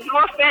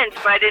offense,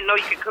 but I didn't know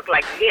you could cook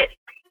like this.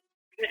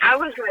 I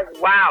was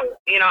like, wow,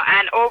 you know,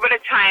 and over the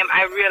time,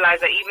 I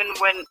realized that even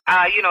when,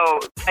 you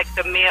know, like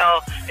the male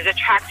is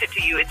attracted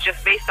to you, it's just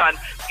based on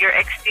your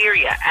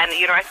exterior. And,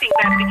 you know, I think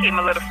that became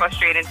a little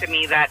frustrating to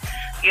me that,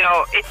 you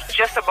know, it's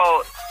just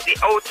about the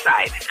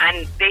outside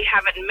and they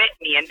haven't met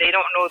me and they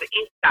don't know the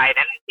inside.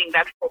 And I think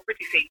that's what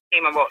Pretty Face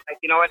came about. Like,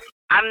 you know what,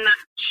 I'm not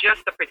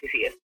just a pretty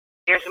face.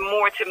 There's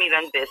more to me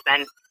than this.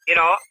 And, you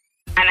know,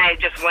 and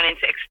I just went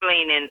into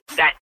explaining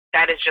that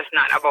that is just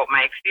not about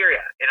my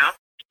exterior, you know.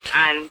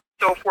 And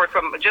so forth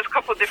from just a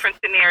couple different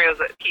scenarios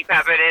that keep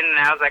happening, and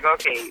I was like,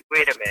 okay,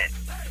 wait a minute.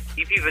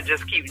 you people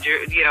just keep,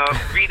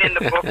 reading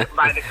the book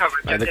by the cover,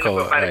 by the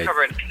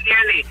cover, and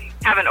clearly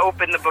haven't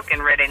opened the book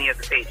and read any of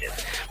the pages.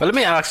 Well, let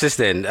me ask this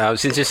then.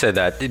 Since you said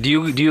that, do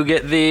you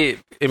get the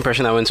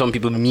impression that when some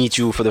people meet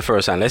you for the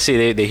first time, let's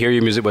say they hear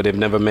your music but they've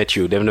never met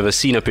you, they've never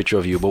seen a picture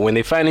of you, but when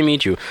they finally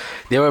meet you,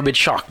 they were a bit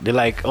shocked. They're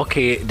like,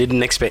 okay,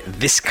 didn't expect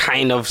this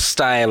kind of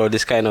style or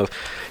this kind of,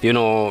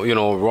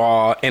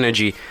 raw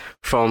energy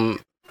from,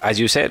 as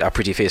you said, a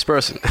pretty faced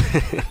person.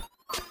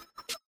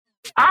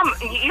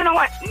 You know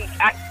what?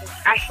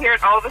 I hear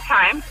it all the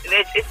time.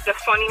 It's the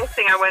funniest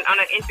thing. I went on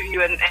an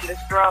interview and this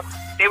girl,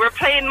 they were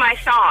playing my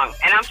song,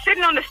 and I'm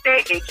sitting on the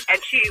stage,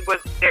 and she was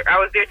there. I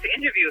was there to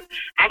interview,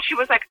 and she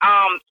was like,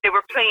 they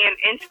were playing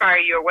 "Inspire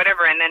You" or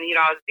whatever, and then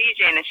I was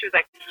DJing, and she was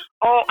like,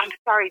 "Oh, I'm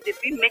sorry, did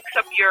we mix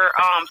up your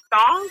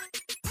songs?"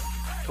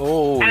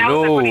 Oh, and I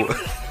no. was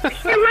like,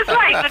 she was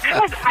like,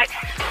 because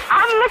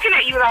I'm looking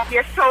at you like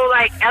you're so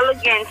like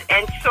elegant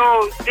and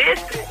so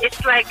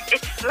it's like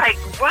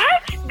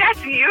what?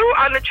 That's you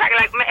on the track?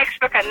 Like, I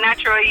expect a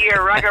natural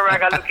year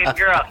raga looking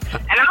girl.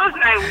 And I was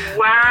like,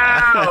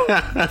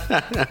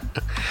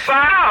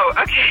 wow,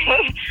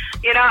 okay.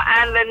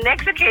 And the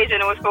next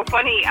occasion, it was so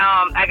funny.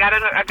 I got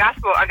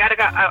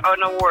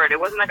an award. It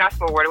wasn't a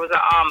gospel award. It was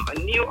a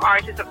New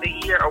Artist of the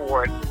Year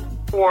award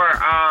for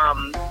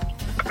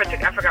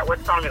I forgot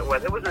what song it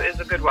was. It was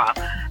a good while.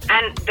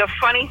 And the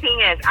funny thing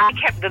is,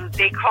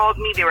 they called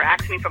me. They were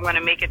asking me if I'm going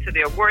to make it to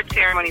the award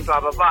ceremony, blah,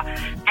 blah, blah.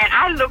 And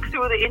I looked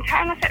through the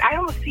entire, and I said, I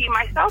don't see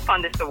myself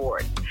on this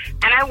award.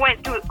 And I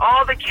went through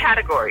all the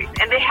categories,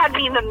 and they had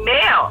me in the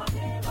male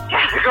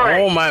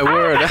category. Oh, my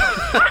word. I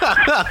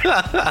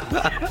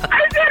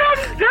said,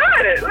 I'm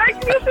done. Like,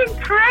 this is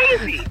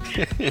crazy.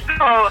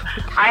 So,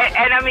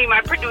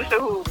 my producer,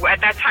 who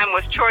at that time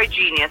was Troy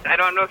Genius. I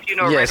don't know if you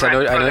know yes, Red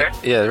Rat's brother. I know.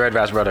 Yeah, Red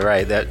Rat's brother,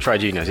 right. That Troy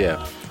Genius,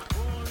 yeah.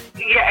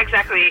 Yeah,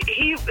 exactly.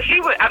 He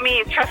would,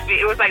 trust me,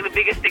 it was like the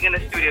biggest thing in the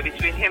studio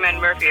between him and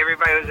Murphy.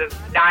 Everybody was just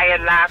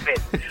dying laughing.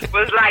 It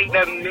was like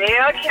the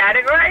male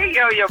category?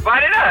 Yo, you're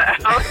butted up.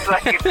 I was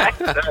like, that's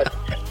done.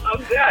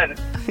 I'm done.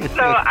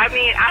 So,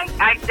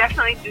 I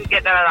definitely do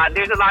get that a lot.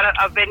 There's a lot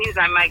of venues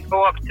I might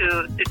go up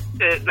to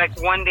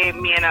like one day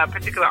me and a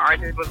particular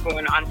artist was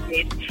going on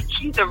stage.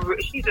 She's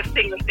a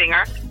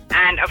singer,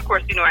 and of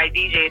course, I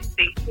DJ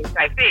sing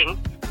type thing.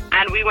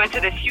 And we went to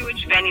this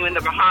huge venue in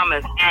the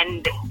Bahamas,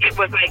 and it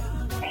was like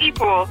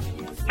people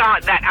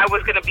thought that I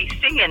was going to be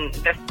singing,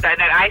 that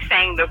I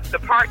sang the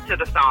part to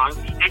the song,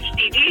 and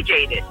she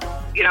DJ'd it,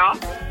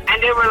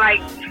 And they were like,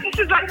 this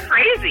is like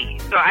crazy.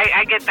 So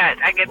I get that.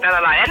 I get that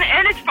a lot.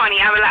 And it's funny.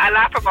 I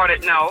laugh about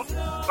it now,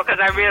 because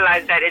I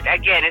realize that, it's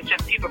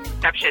just people's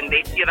perception.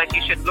 They feel like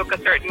you should look a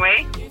certain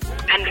way,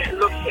 and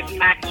look to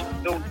match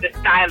the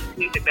style of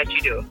music that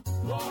you do.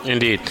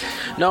 Indeed.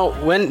 Now,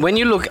 when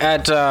you look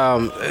at,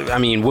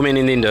 women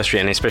in the industry,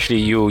 and especially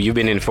you've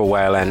been in for a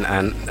while,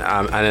 and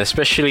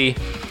especially,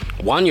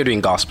 one, you're doing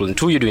gospel, and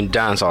two, you're doing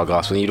dancehall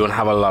gospel, and you don't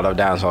have a lot of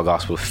dancehall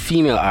gospel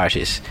female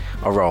artists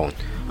around.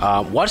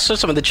 What are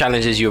some of the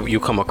challenges you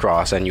come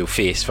across and you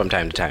face from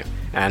time to time?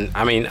 And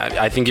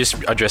I think you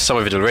addressed some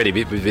of it already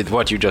with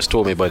what you just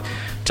told me, but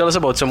tell us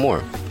about some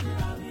more.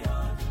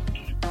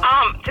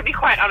 To be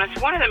quite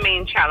honest, one of the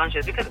main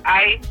challenges, because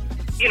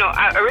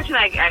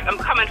originally I'm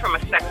coming from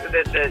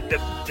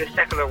the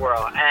secular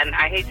world, and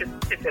I hate to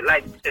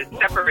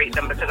separate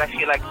them, because I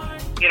feel like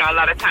a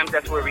lot of times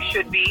that's where we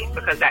should be,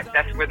 because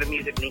that's where the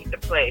music needs to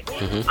play.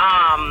 Mm-hmm.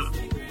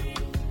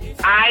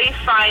 I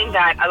find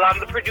that a lot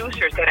of the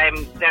producers that I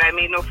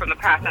may know from the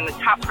past, and the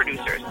top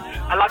producers,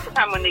 a lot of the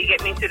time when they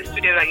get me into the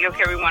studio, like,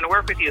 okay, we want to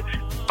work with you,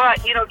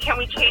 but can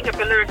we change up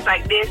the lyrics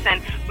like this,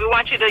 and we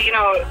want you to,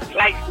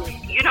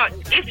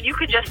 if you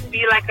could just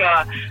be like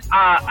a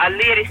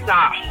lady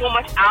star, how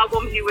much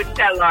albums you would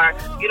sell, or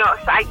so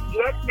I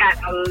get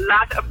that a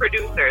lot of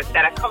producers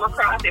that I come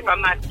across, if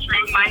I'm not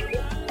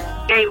strong-minded,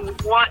 they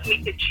want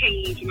me to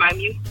change my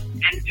music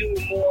and do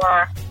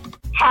more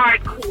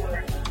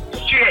hardcore,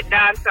 straight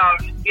dancehall,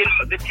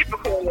 the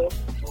typical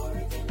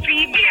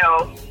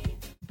female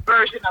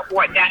version of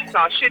what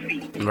dancehall should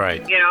be.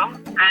 Right.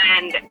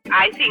 And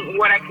I think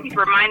what I keep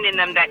reminding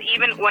them, that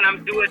even when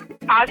I'm doing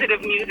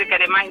positive music,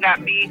 and it might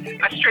not be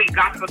a straight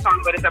gospel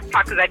song, but it's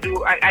because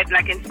I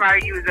like Inspire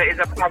You is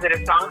a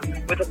positive song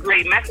with a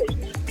great message.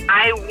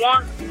 I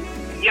want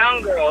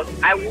young girls,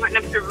 I want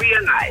them to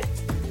realize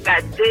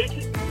that they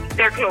can keep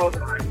their clothes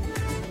on,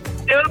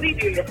 still be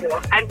beautiful,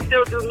 and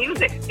still do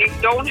music. They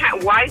don't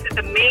have, why is it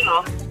the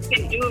male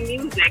can do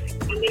music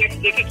and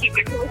they can keep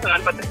their clothes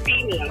on, but the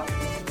female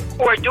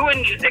who are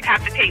doing music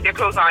have to take their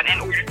clothes on in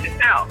order to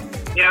sell?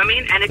 You know what I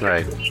mean? And it's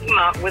a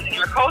stigma within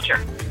our culture.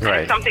 And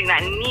it's something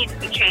that needs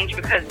to change,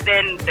 because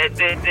then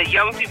the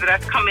young people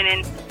that's coming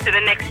in to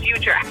the next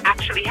future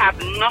actually have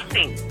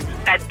nothing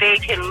that they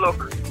can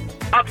look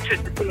up to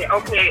say,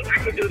 okay, I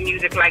can do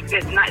music like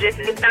this. This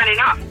is not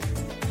enough.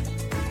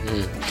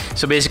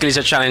 So basically, it's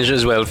a challenge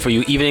as well for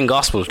you, even in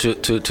gospel,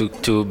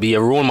 to be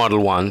a role model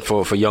one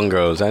for young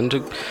girls, and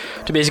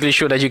to basically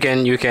show that you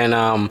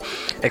can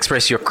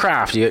express your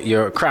craft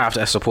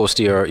as opposed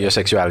to your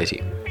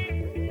sexuality.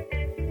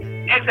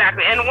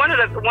 Exactly, and one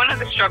of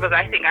the struggles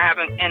I think I have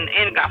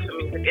in gospel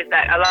music is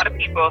that a lot of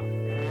people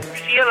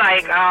feel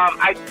like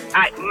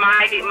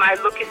my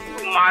look is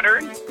too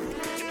modern,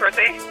 per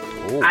se.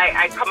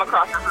 I come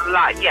across a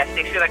lot. Yes,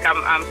 they feel like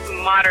I'm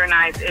too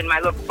modernized in my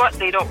look, but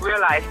they don't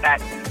realize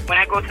that when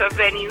I go to a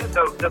venue,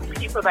 the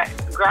people that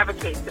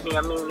gravitate to me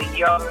are mainly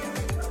young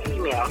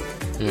female,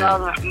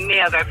 young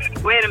male.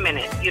 Wait a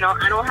minute, I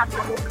don't have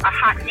to look a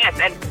hot mess.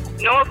 And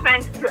no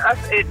offense to us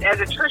as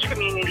a church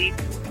community,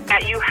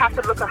 that you have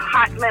to look a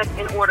hot mess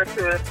in order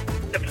to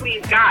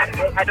please God.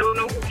 I don't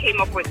know who came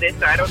up with this,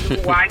 or I don't know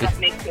why that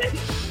makes sense.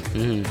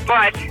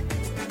 But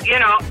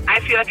I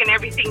feel like in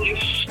everything you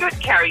should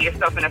carry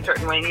yourself in a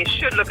certain way, and you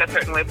should look a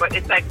certain way. But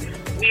it's like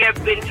we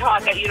have been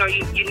taught that you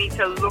need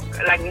to look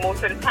like,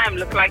 most of the time,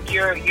 look like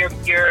you're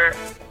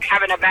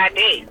having a bad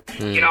day,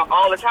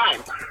 all the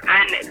time,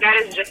 and that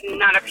is just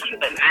not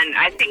appealing. And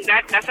I think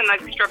that's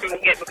another struggle we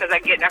get, because I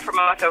get that from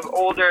a lot of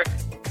older,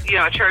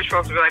 church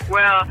folks who are like,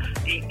 well,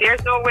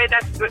 there's no way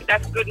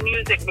that's good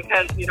music,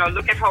 because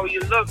look at how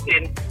you looked,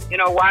 and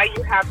why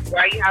you have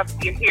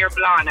your hair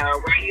blonde,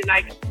 or why you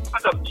like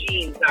cut up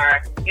jeans,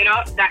 or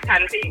that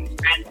kind of thing.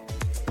 And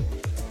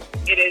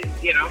it is,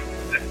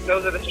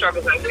 those are the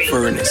struggles I face.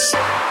 Furnace.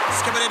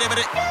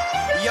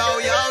 Yo.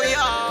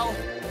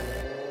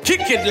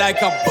 Kick it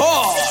like a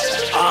ball.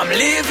 I'm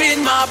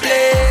living my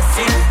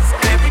blessings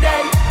every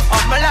day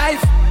of my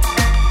life.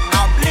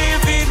 I'm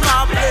living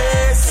my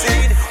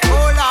blessing.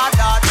 Oh, Lord,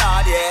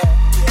 yeah.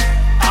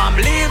 I'm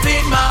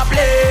living my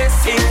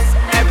blessings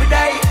every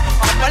day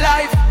of my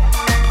life.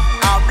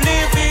 I'm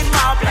living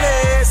my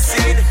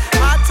blessing.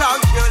 I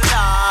thank you,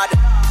 Lord.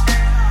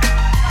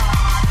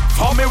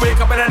 For me wake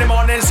up in the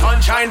morning,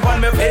 sunshine on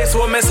my face,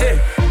 what me say?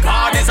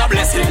 God is a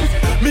blessing.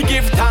 Me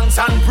give thanks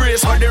and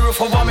praise for the roof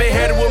over my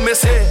head, what me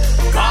say?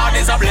 God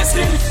is a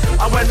blessing.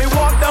 And when me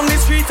walk down the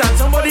street and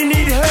somebody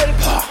need help,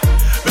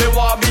 me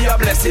want be a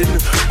blessing.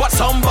 But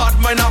some bad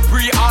man a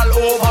pray all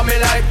over me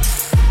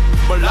life.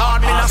 But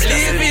Lord, me not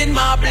living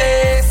my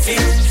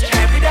blessings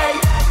every day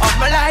of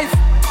my life.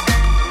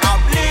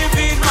 I'm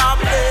living my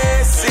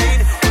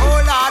blessing.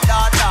 Oh Lord,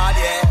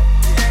 yeah.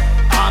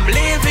 I'm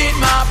living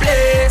my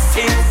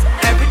blessings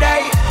every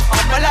day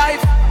of my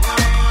life.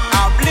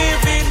 I'm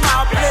living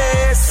my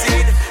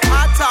blessing.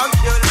 I thank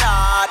you,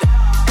 Lord.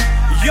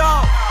 Yo,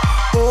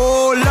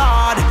 oh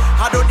Lord,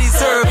 I don't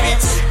deserve it.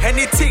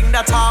 Anything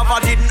that I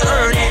didn't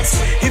earn it.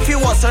 If it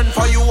wasn't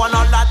for you and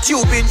all that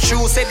you've been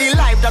through, say the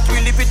life that we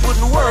live, it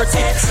wouldn't worth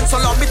it.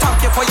 So Lord, me thank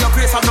you for your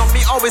grace, and love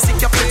me always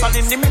seek your face, and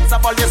in the midst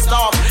of all your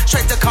storm,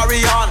 strength to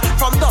carry on,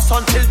 from dusk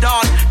until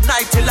dawn,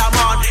 night till I'm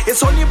on.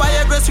 It's only by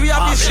your grace we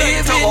have the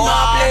strength to go on.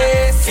 I'm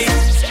living my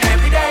blessings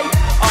every day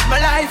of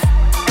my life.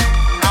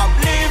 I'm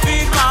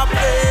living my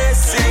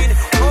blessing.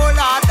 Oh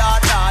Lord,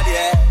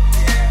 yeah.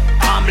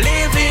 I'm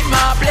living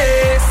my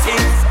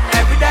blessings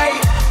every day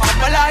of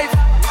my life.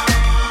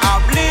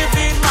 I'm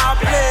living my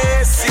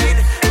blessing.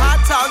 I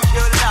thank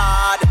you,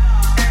 Lord.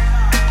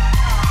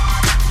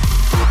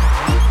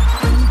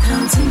 I'm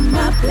counting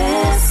my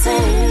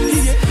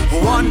blessings,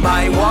 one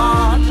by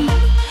one.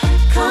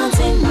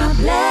 Counting my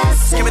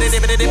blessings. Give me the.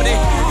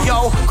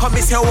 Yo, come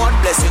and say 1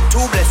 blessing, 2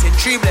 blessing,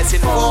 3 blessing,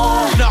 4.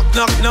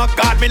 Knock,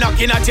 God, me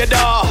knocking at your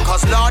door.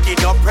 Cause Lord, in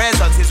your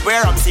presence is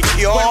where I'm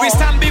secure. When we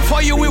stand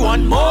before you, we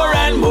want more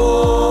and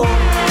more.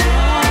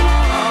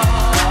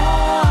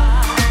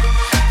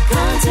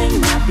 Counting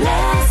my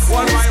blessings.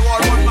 One by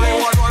one.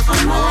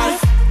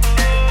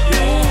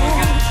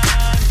 Yeah.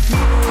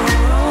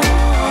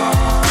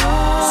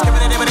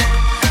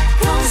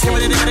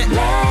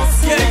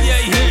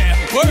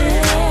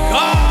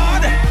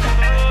 God.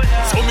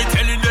 So me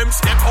telling them,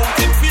 step out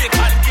in faith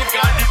and give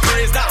God the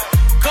praise now.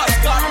 Cause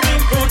God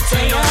been good to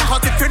you.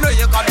 Cause if you know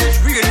you got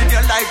this real in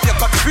your life, you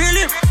got feel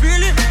it.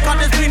 God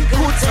has been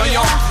good to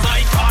you.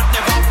 My God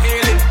never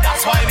fail it.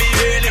 That's why we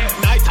hail him.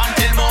 Night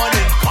until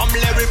morning. Come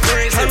let me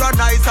praise him.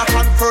 Paradise and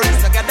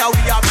conference. Together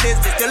we are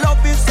blessed. The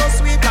love is so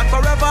sweet and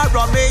forever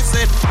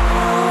amazing.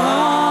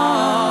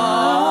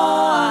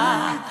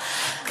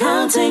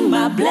 Counting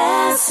my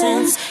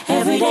blessings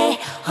every day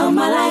of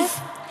my life.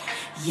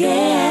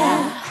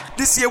 Yeah.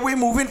 This year we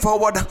moving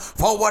forward.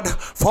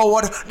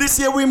 This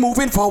year we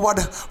moving forward.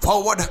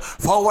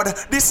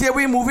 This year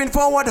we moving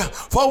forward.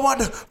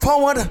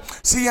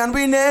 See, and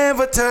we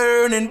never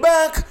turning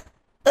back.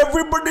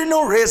 Everybody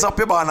know, raise up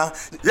your banner.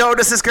 Yo,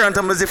 this is Current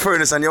Music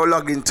Furnace, and you're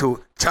logged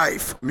into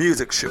Jive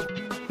Music Show.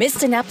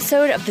 Missed an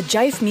episode of the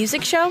Jive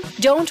Music Show?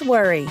 Don't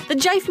worry. The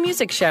Jive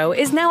Music Show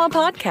is now a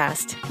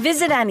podcast.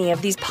 Visit any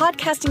of these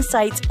podcasting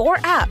sites or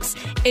apps,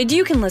 and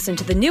you can listen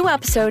to the new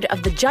episode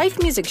of the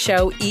Jive Music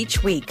Show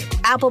each week.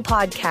 Apple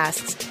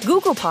Podcasts,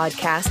 Google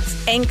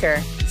Podcasts,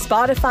 Anchor,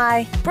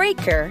 Spotify,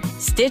 Breaker,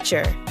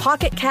 Stitcher,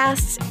 Pocket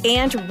Casts,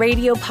 and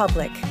Radio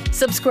Public.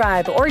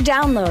 Subscribe or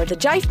download the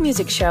Jive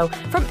Music Show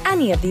from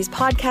any of these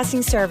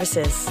podcasting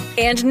services.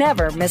 And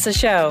never miss a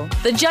show.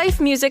 The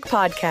Jive Music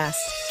Podcast,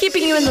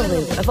 keeping you in the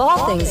loop of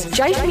all things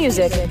Jive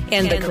music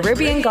and the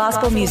Caribbean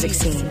gospel music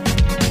scene.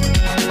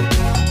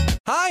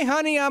 Hi,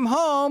 honey, I'm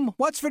home.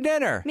 What's for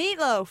dinner?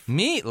 Meatloaf.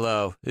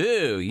 Meatloaf?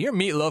 Ooh, your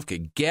meatloaf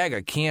could gag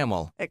a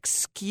camel.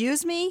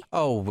 Excuse me?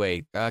 Oh,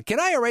 wait. Can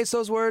I erase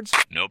those words?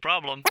 No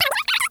problem.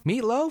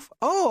 Meatloaf?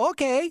 Oh,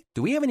 okay.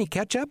 Do we have any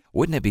ketchup?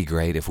 Wouldn't it be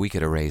great if we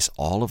could erase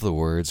all of the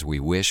words we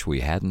wish we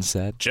hadn't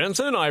said?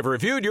 Jensen, I've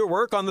reviewed your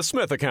work on the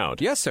Smith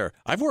account. Yes, sir.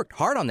 I've worked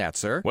hard on that,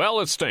 sir.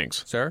 Well, it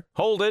stinks. Sir?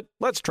 Hold it.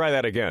 Let's try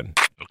that again.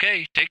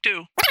 Okay, take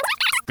 2.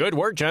 Good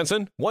work,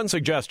 Jensen. One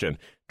suggestion.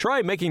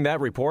 Try making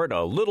that report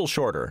a little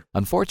shorter.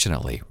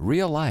 Unfortunately,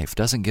 real life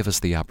doesn't give us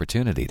the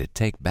opportunity to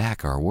take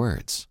back our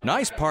words.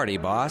 Nice party,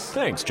 boss.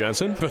 Thanks,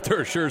 Jensen. But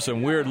there are sure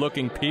some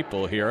weird-looking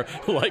people here,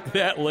 like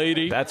that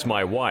lady. That's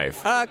my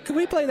wife. Can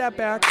we play that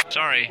back?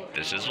 Sorry,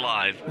 this is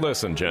live.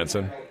 Listen,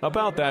 Jensen,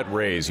 about that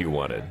raise you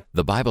wanted.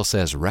 The Bible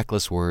says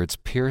reckless words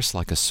pierce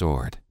like a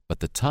sword, but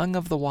the tongue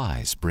of the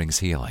wise brings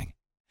healing.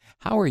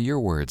 How are your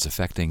words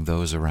affecting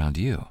those around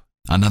you?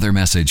 Another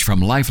message from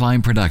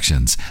Lifeline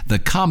Productions, the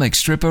comic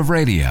strip of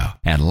radio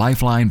at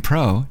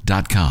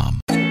lifelinepro.com.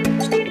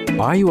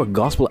 Are you a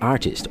gospel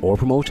artist or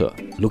promoter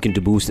looking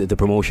to boost the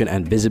promotion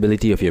and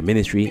visibility of your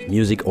ministry,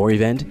 music, or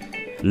event?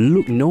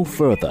 Look no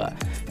further.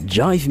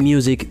 Jive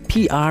Music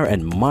PR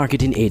and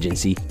Marketing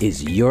Agency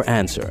is your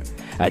answer.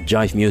 At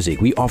Jive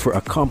Music, we offer a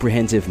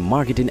comprehensive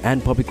marketing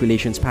and public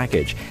relations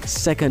package,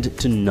 second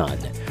to none.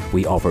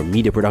 We offer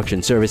media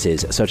production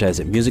services such as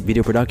music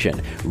video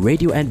production,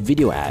 radio and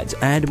video ads,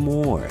 and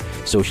more,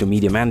 social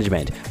media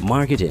management,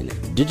 marketing,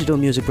 digital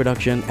music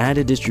production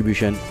and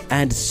distribution,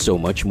 and so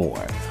much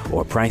more.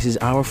 Our prices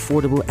are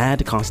affordable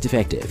and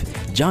cost-effective.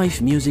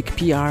 Jive Music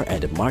PR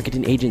and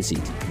Marketing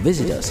Agency.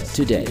 Visit us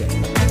today.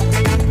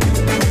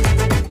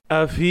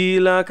 I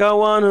feel like I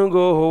wanna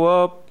go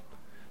up.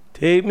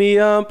 Take me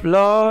up,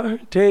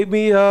 Lord, take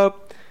me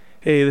up.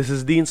 Hey, this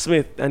is Dean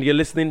Smith, and you're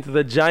listening to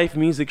the Jive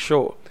Music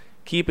Show.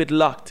 Keep it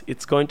locked.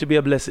 It's going to be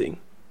a blessing.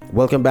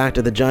 Welcome back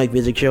to the Jive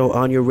Music Show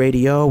on your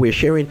radio. We're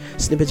sharing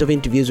snippets of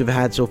interviews we've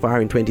had so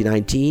far in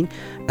 2019,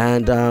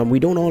 and we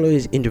don't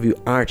always interview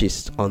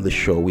artists on the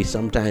show. We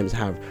sometimes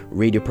have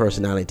radio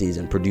personalities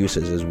and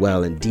producers as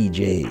well, and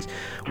DJs.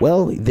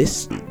 Well,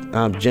 this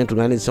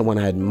gentleman is someone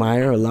I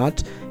admire a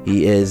lot.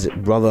 He is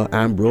Brother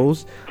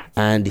Ambrose,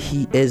 and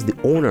he is the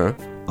owner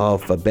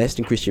of Best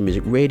in Christian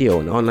Music Radio,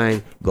 an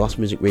online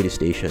gospel music radio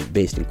station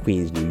based in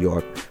Queens, New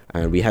York.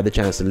 And we had the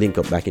chance to link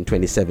up back in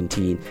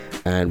 2017,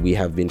 and we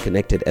have been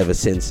connected ever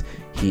since.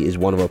 He is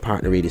one of our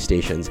partner radio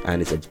stations,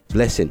 and it's a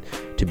blessing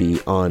to be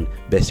on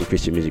Best in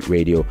Christian Music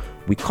Radio.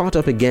 We caught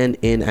up again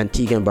in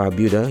Antigua and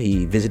Barbuda.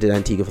 He visited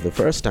Antigua for the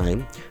first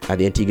time at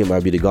the Antigua and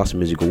Barbuda Gospel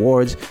Music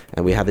Awards,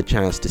 and we had the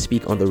chance to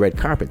speak on the red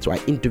carpet. So I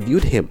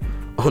interviewed him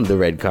on the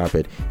red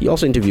carpet. He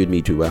also interviewed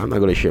me too, but I'm not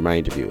going to share my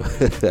interview.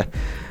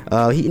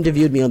 He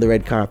interviewed me on the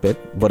red carpet,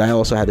 but I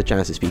also had the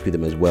chance to speak with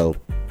him as well.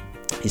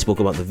 He spoke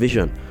about the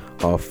vision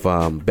of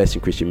Best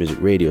in Christian Music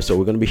Radio. So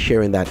we're going to be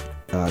sharing that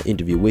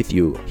interview with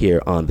you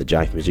here on the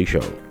Jive Music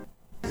Show.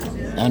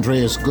 Andre,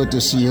 it's good to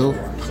see you.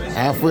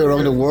 Halfway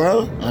around the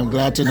world, I'm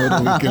glad to know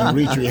that we can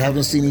reach. We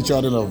haven't seen each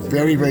other in a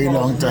very, very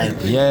long time.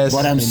 Yes,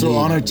 but I'm indeed. so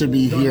honored to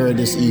be here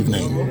this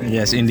evening.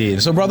 Yes,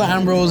 indeed. So Brother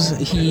Ambrose,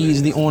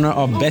 he's the owner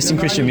of Best in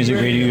Christian Music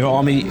Radio. You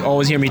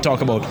always hear me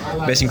talk about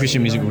Best in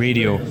Christian Music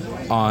Radio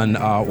on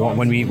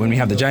when we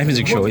have the Jive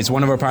Music Show. It's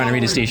one of our partner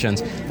radio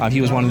stations.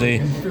 He was one of the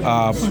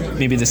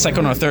maybe the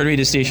second or third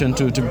radio station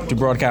to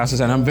broadcast us,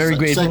 and I'm very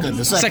grateful.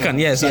 Second,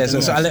 yes.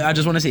 So I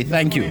just want to say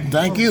thank you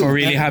for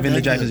really having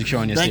the Jive Music Show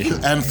on your station.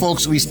 Thank you. And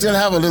folks, we still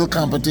have a little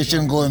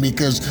competition going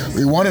because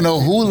we want to know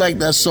who liked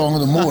that song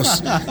the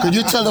most. Could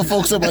you tell the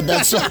folks about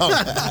that song?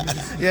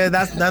 Yeah,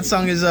 that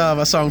song is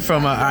a song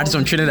from an artist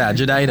from Trinidad,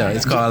 Jedidah.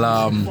 It's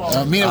called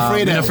Me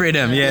Afraid Them. Me Afraid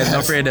Them. Yeah, yes. Me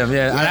Afraid Them.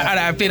 Yeah,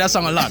 I play that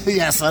song a lot.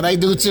 Yes, and I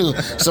do too.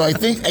 So I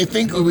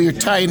think we're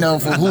tied now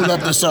for who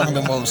loved the song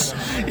the most.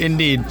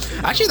 Indeed.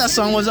 Actually, that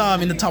song was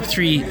in the top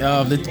 3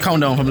 of the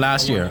countdown from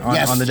last year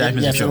on the Jive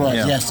Music Show.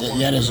 Yes,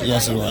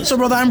 it was. So,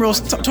 Brother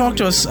Ambrose, talk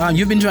to us.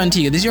 You've been to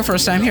Antigua. This is your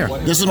first time here?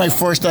 This is my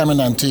first time in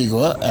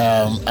Antigua.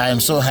 I am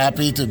so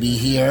happy to be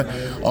here.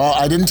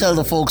 I didn't tell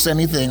the folks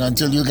anything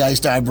until you guys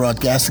started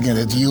broadcasting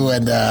it. You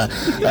and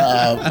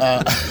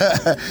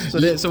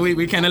so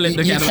we kind of let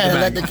the cat out the bag. You kind of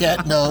let the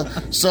cat know.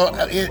 So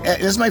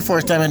this is my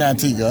first time in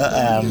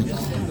Antigua.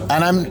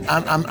 And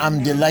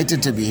I'm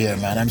delighted to be here,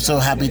 man. I'm so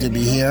happy to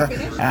be here.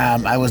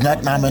 I was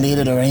not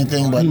nominated or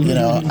anything, but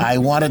I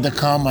wanted to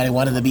come. I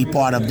wanted to be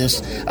part of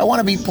this. I want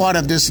to be part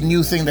of this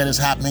new thing that is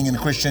happening in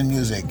Christian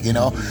music.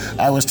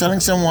 I was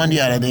telling someone the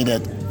other day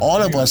that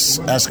all of us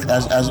as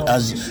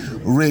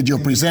radio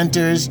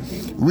presenters,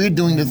 we're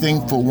doing the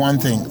thing for one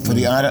thing, to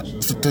the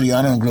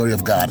honor and glory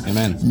of God.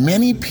 Amen.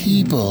 Many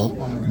people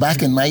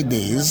back in my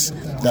days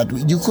that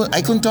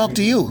I couldn't talk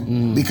to you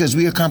because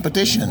we are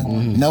competition.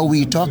 Mm-hmm. Now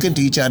we're talking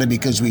to each other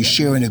because we're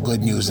sharing the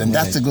good news, and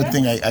that's the good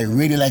thing I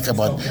really like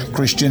about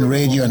Christian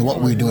radio and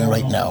what we're doing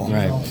right now.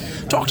 Right.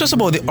 Talk to us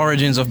about the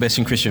origins of Best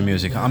in Christian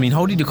Music. I mean,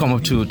 how did you come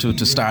up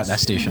to start that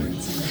station?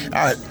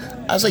 All right.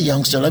 as a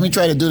youngster, let me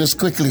try to do this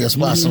quickly as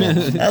possible.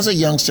 As a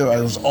youngster, I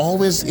was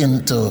always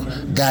into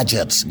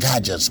gadgets.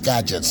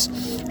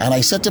 And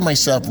I said to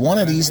myself, one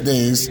of these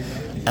days,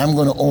 I'm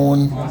going to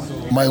own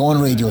my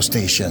own radio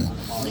station.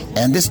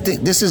 And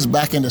this is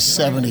back in the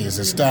 70s.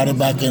 It started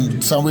back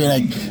in somewhere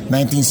like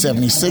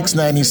 1976,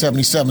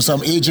 1977. So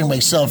I'm aging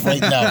myself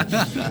right now.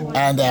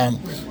 And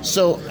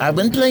so I've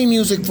been playing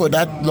music for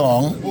that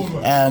long.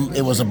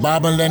 It was a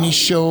Bob and Lenny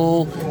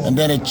show, and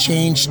then it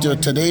changed to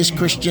Today's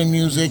Christian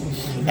Music.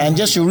 And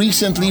just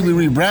recently we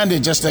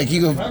rebranded, just like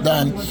you have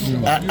done,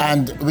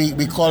 and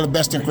we call it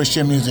Best in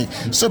Christian Music.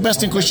 So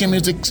Best in Christian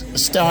Music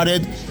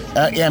started,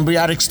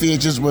 embryonic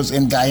stages was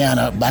in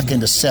Guyana back in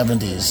the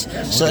 70s.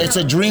 So it's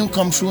a dream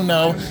come true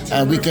now,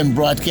 and we can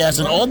broadcast.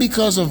 And all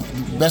because of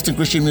Best in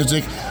Christian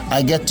Music,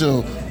 I get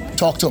to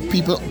talk to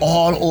people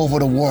all over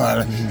the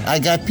world. I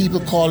got people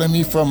calling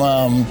me from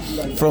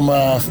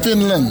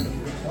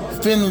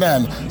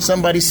Finland.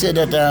 Somebody said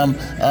that I'm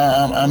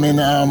in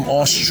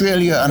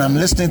Australia and I'm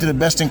listening to the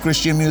Best in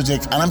Christian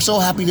Music, and I'm so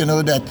happy to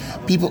know that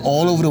people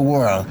all over the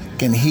world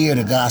can hear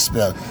the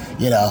gospel,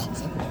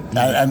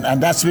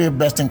 and that's where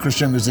Best in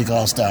Christian Music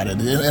all started.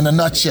 In a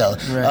nutshell,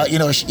 Right.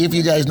 If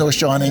you guys know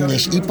Sean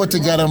English, he put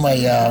together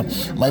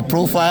my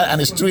profile, and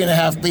it's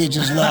 3.5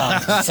 pages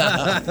long.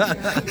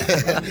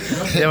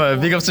 Yeah, well,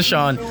 big ups to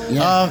Sean.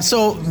 Yeah.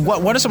 So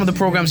what are some of the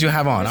programs you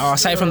have on,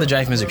 aside from the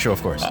Jive Music Show,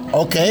 of course?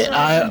 Okay,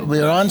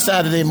 we're on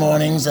Saturday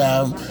mornings.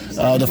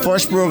 The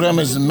first program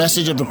is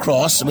Message of the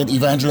Cross with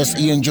Evangelist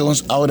Ian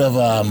Jones out of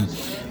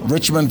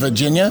Richmond,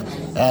 Virginia.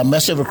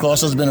 Message of the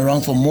Cross has been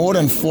around for more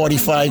than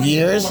 45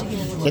 years.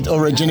 It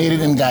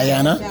originated in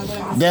Guyana.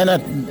 Then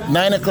at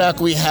 9 o'clock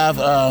we have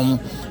a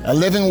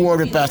Living Word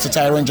with Pastor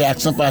Tyrone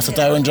Jackson. Pastor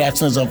Tyrone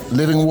Jackson is of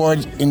Living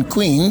Word in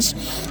Queens.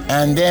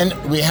 And then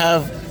we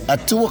have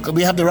at 2 o'clock,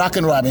 we have the Rock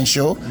and Robin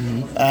show,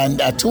 and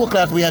at 2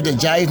 o'clock we have the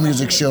Jive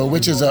Music Show,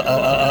 which is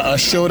a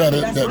show that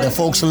the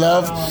folks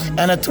love.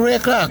 And at 3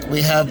 o'clock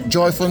we have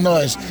Joyful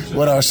Noise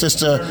with our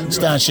sister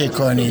Stanche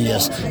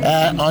Cornelius.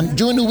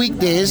 During the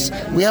weekdays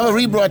we have a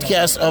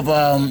rebroadcast of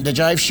the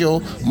Jive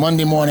Show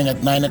Monday morning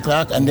at 9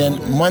 o'clock, and then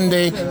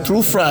Monday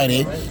through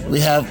Friday we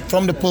have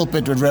From the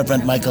Pulpit with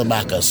Reverend Michael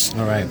Backus.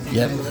 All right.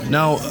 Yep.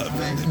 Now,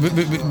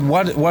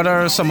 what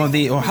are some of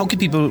or how can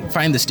people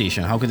find the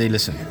station? How could they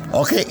listen?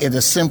 Okay, it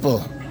is simple.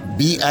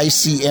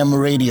 BICM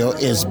Radio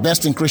is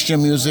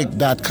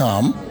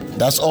bestinchristianmusic.com.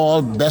 That's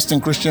all,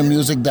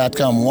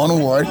 bestinchristianmusic.com,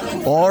 one word.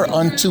 Or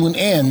on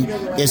TuneIn,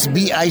 it's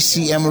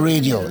BICM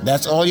Radio.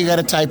 That's all you got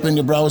to type in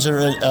the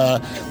browser,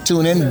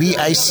 TuneIn,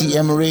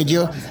 BICM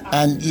Radio,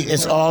 and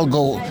it's all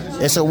go.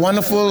 It's a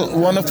wonderful,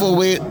 wonderful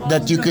way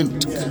that you can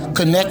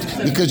connect,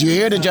 because you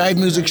hear the Jive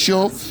Music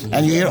Show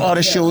and you hear all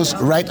the shows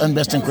right on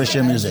Best in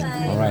Christian Music.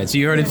 All right, so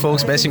you heard it,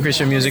 folks. Best in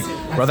Christian Music.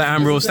 Brother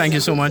Ambrose, thank you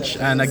so much.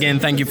 And again,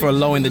 thank you for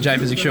allowing the Jive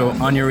Music Show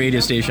on your radio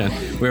station.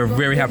 We're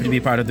very happy to be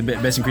part of the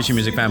Best in Christian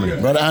Music family.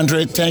 Brother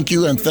Andre, thank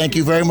you, and thank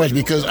you very much,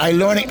 because I'm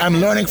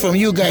learning from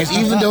you guys.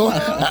 Even though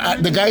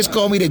the guys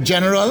call me the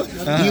general,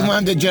 even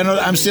I'm the general,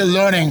 I'm still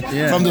learning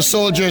from the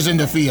soldiers in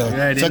the field.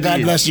 Right, so indeed.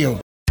 God bless you.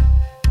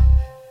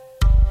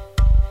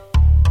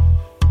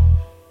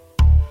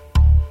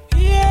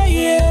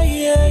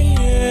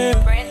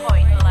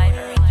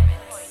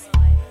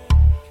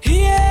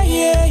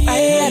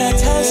 I gotta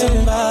tell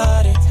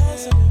somebody.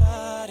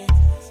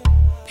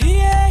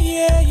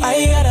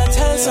 I gotta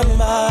tell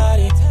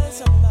somebody.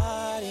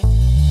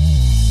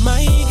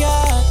 My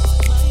God,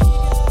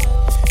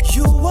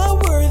 you are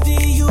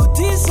worthy, you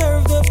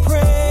deserve the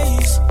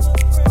praise.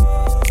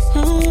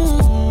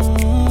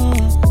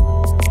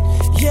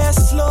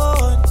 Yes,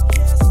 Lord,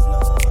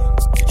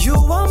 you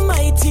are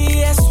mighty,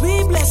 yes,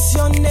 we bless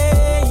your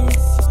name.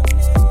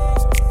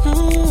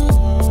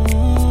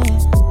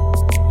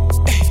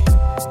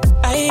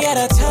 I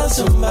gotta tell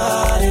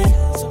somebody.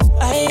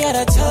 I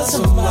gotta tell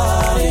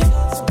somebody.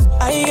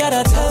 I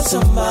gotta tell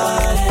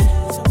somebody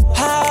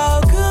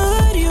how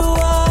good you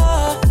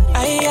are.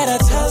 I gotta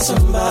tell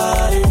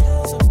somebody.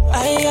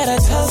 I gotta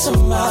tell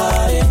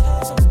somebody.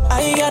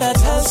 I gotta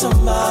tell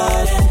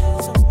somebody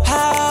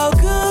how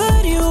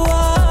good you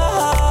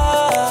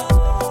are.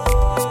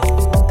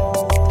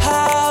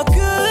 How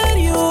good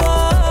you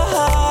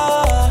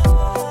are.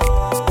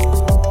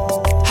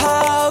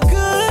 How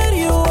good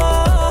you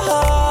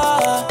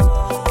are.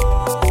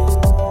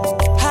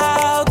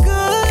 How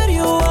good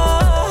you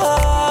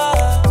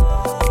are.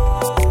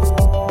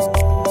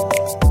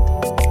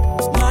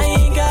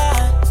 My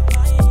God,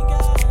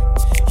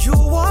 you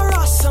are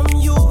awesome.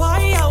 You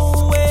are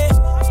Yahweh.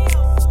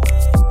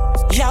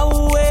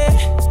 Yahweh.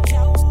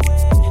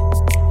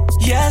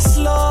 Yes,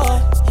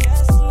 Lord.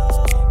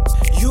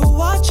 You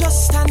are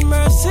just and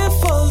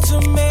merciful to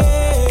me.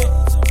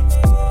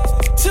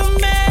 To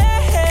me.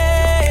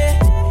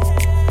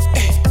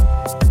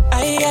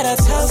 I gotta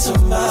tell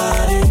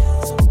somebody.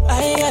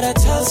 I gotta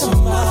tell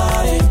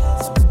somebody.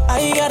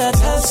 I gotta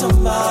tell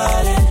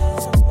somebody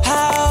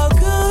how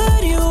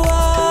good you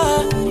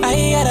are.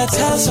 I gotta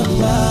tell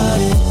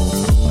somebody.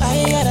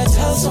 I gotta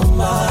tell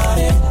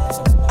somebody.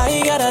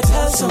 I gotta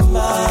tell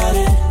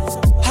somebody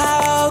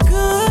how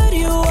good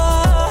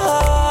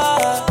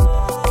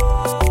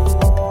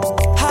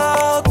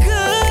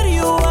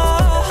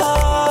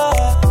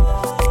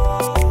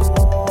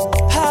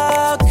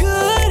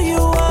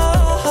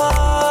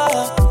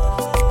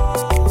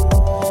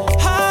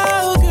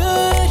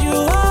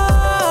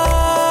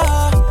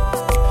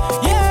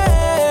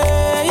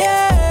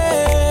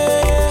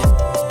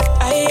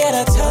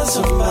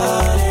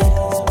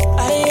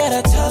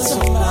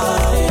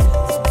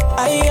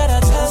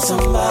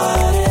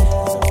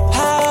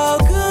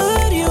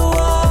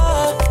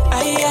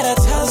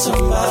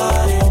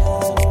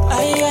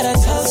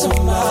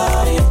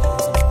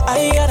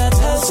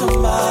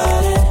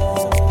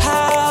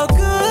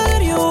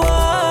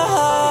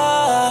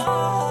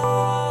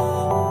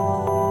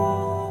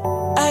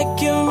I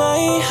give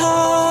my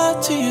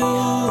heart to you.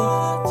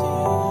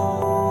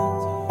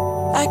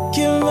 I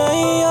give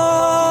my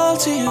all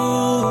to you.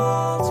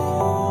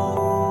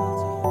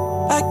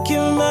 I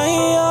give my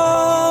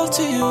all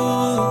to you.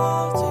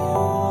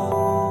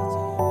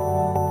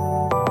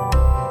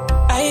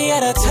 I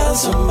gotta tell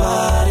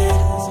somebody.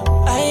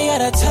 I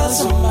gotta tell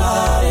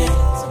somebody.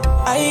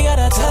 I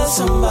gotta tell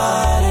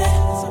somebody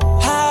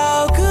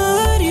how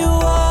good you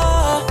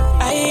are.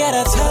 I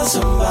gotta tell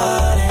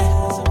somebody.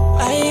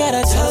 I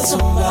gotta tell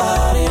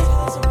somebody.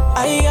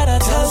 I gotta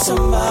tell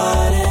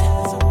somebody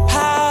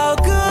how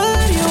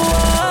good you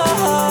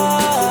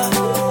are.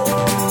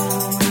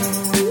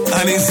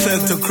 And he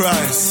said to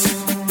Christ,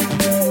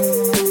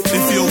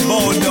 if you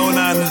bow down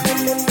and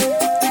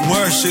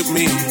worship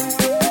me,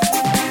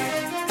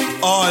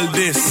 all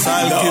this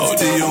I'll give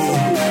to you.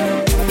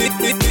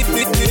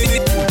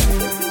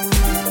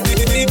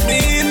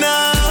 Me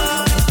now,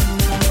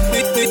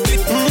 me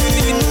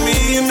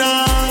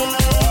now,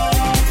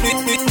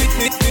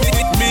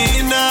 me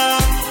now,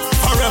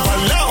 forever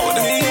loud.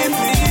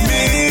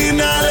 Me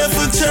now left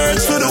for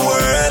church for the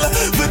world,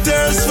 but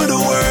thirst for the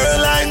world.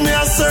 Like me,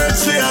 I search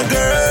for a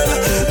girl.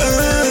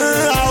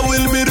 I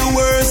will be the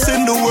worst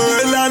in the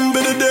world, and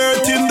be the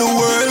dirt in the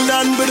world,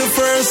 and be the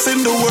first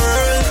in the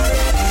world.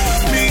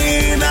 Me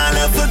now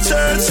left for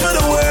church for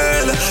the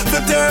world,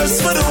 but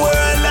thirst for the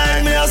world.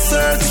 Like me, I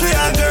search for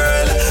a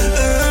girl.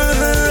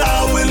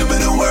 I will be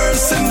the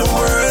worst in the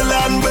world,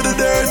 and be the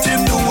dirt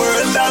in the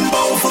world, and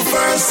bow for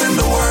first in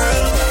the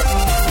world.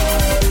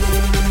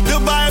 The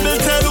Bible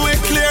tell we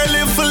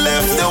clearly for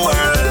left the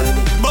world,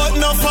 but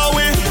not for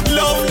we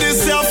love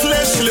this your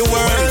fleshly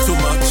world too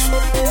much.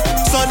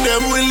 So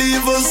them will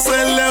leave us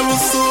and them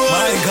soul.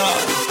 My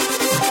God,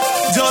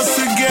 just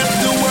to get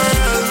the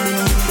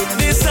world.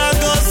 This I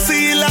go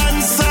seal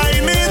and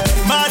sign it.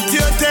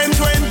 Matthew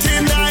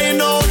 10:29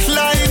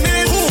 outline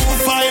it. Who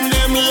find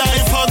them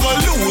life I go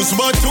lose,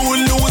 but who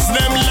lose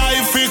them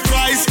life for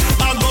Christ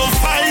I go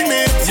find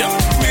it. Yeah.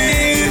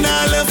 Me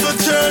I left for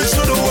church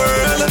for the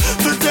world,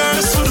 for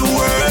thirst for the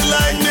world.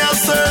 Like me I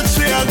search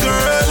for a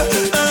girl.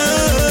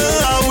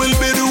 I will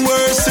be the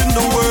worst in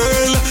the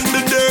world,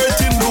 the dirt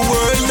in the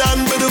world,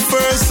 and be the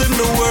first in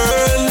the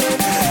world.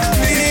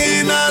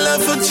 Me I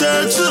left for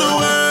church for the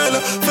world,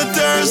 for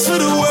thirst for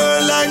the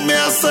world. Like me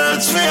I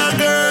search for a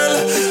girl.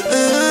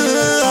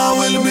 I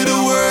will be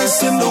the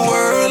worst in the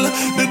world,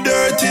 the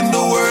dirt in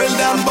the world,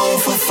 and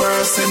both for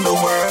first in the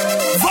world.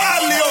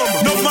 Volume!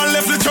 No man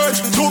left the church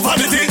to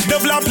vanity.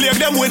 Devil plague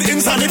them with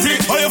insanity.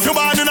 Or if you're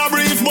born in a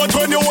brief, but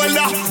when you're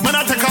older, man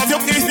I take off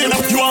your evening.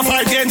 You are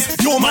fight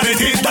against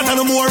humanity. That are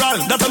no moral,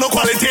 that are no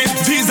quality.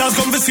 Jesus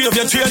come to save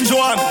you, change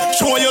one.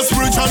 Show your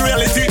spiritual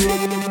reality.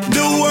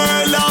 The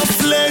world of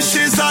flesh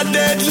is a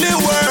deadly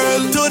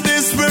world. To the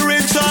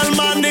spiritual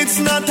man, it's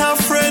not a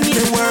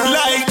friendly world.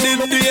 Like the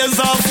days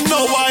of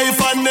no wife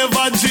and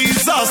never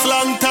Jesus.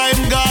 Long time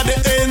God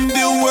in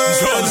the world.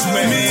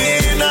 Judgment.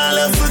 Me I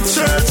left for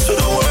church for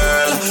the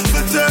world,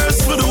 for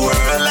thirst for the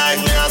world. Like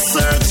me I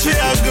search for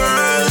a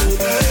girl.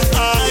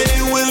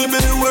 I will be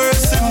the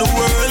worst in the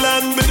world,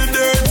 and be the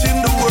dirt in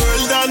the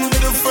world, and be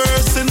the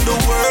first in the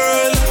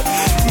world.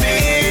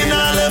 Me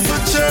I left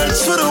for church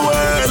for the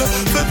world,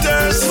 for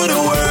thirst for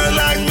the world.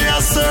 Like me I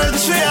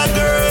search for a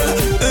girl.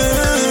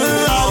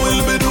 I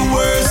will be the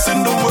worst in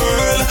the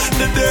world,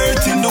 the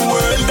dirt in the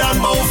world, and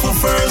bow for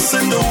first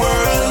in the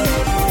world.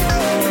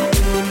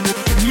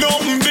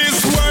 Nothing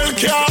this world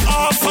can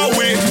offer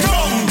we. No,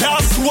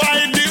 that's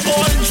why the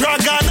old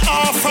dragon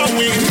offer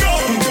we. No,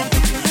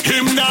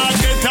 him not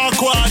get a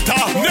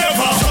quarter,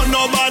 never. So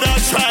nobody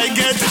try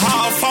get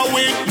half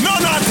away.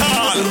 None at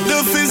all. The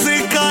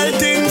physical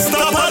thing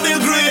stop at the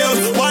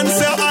grave. Once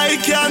your eye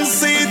can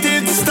see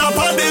it, stop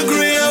at the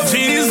grave.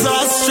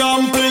 Jesus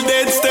trampled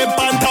dead, step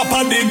on top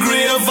of the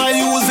grave. I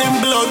use him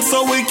blood so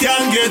we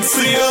can get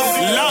saved.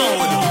 Loud.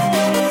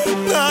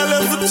 I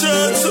left the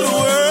church to the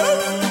world.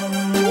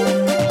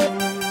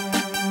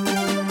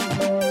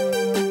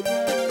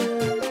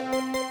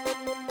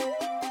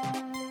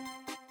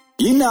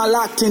 You're now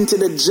locked into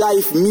the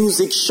Jive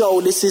Music Show.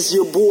 This is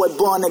your boy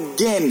Born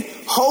Again.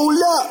 Hold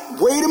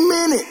up, wait a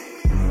minute.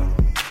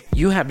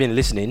 You have been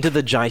listening to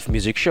the Jive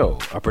Music Show,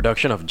 a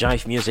production of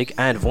Jive Music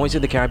and Voice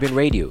of the Caribbean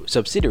Radio,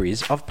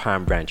 subsidiaries of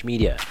Palm Branch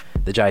Media.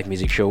 The Jive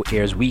Music Show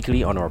airs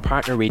weekly on our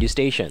partner radio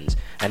stations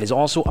and is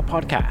also a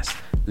podcast.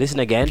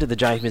 Listen again to the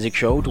Jive Music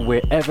Show to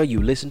wherever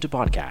you listen to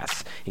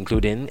podcasts,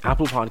 including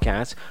Apple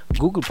Podcasts,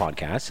 Google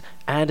Podcasts,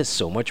 and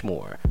so much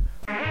more.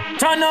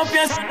 Turn up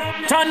your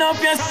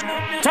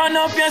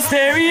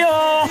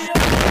stereo.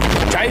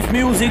 Jive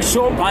Music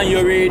Show on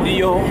your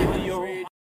radio.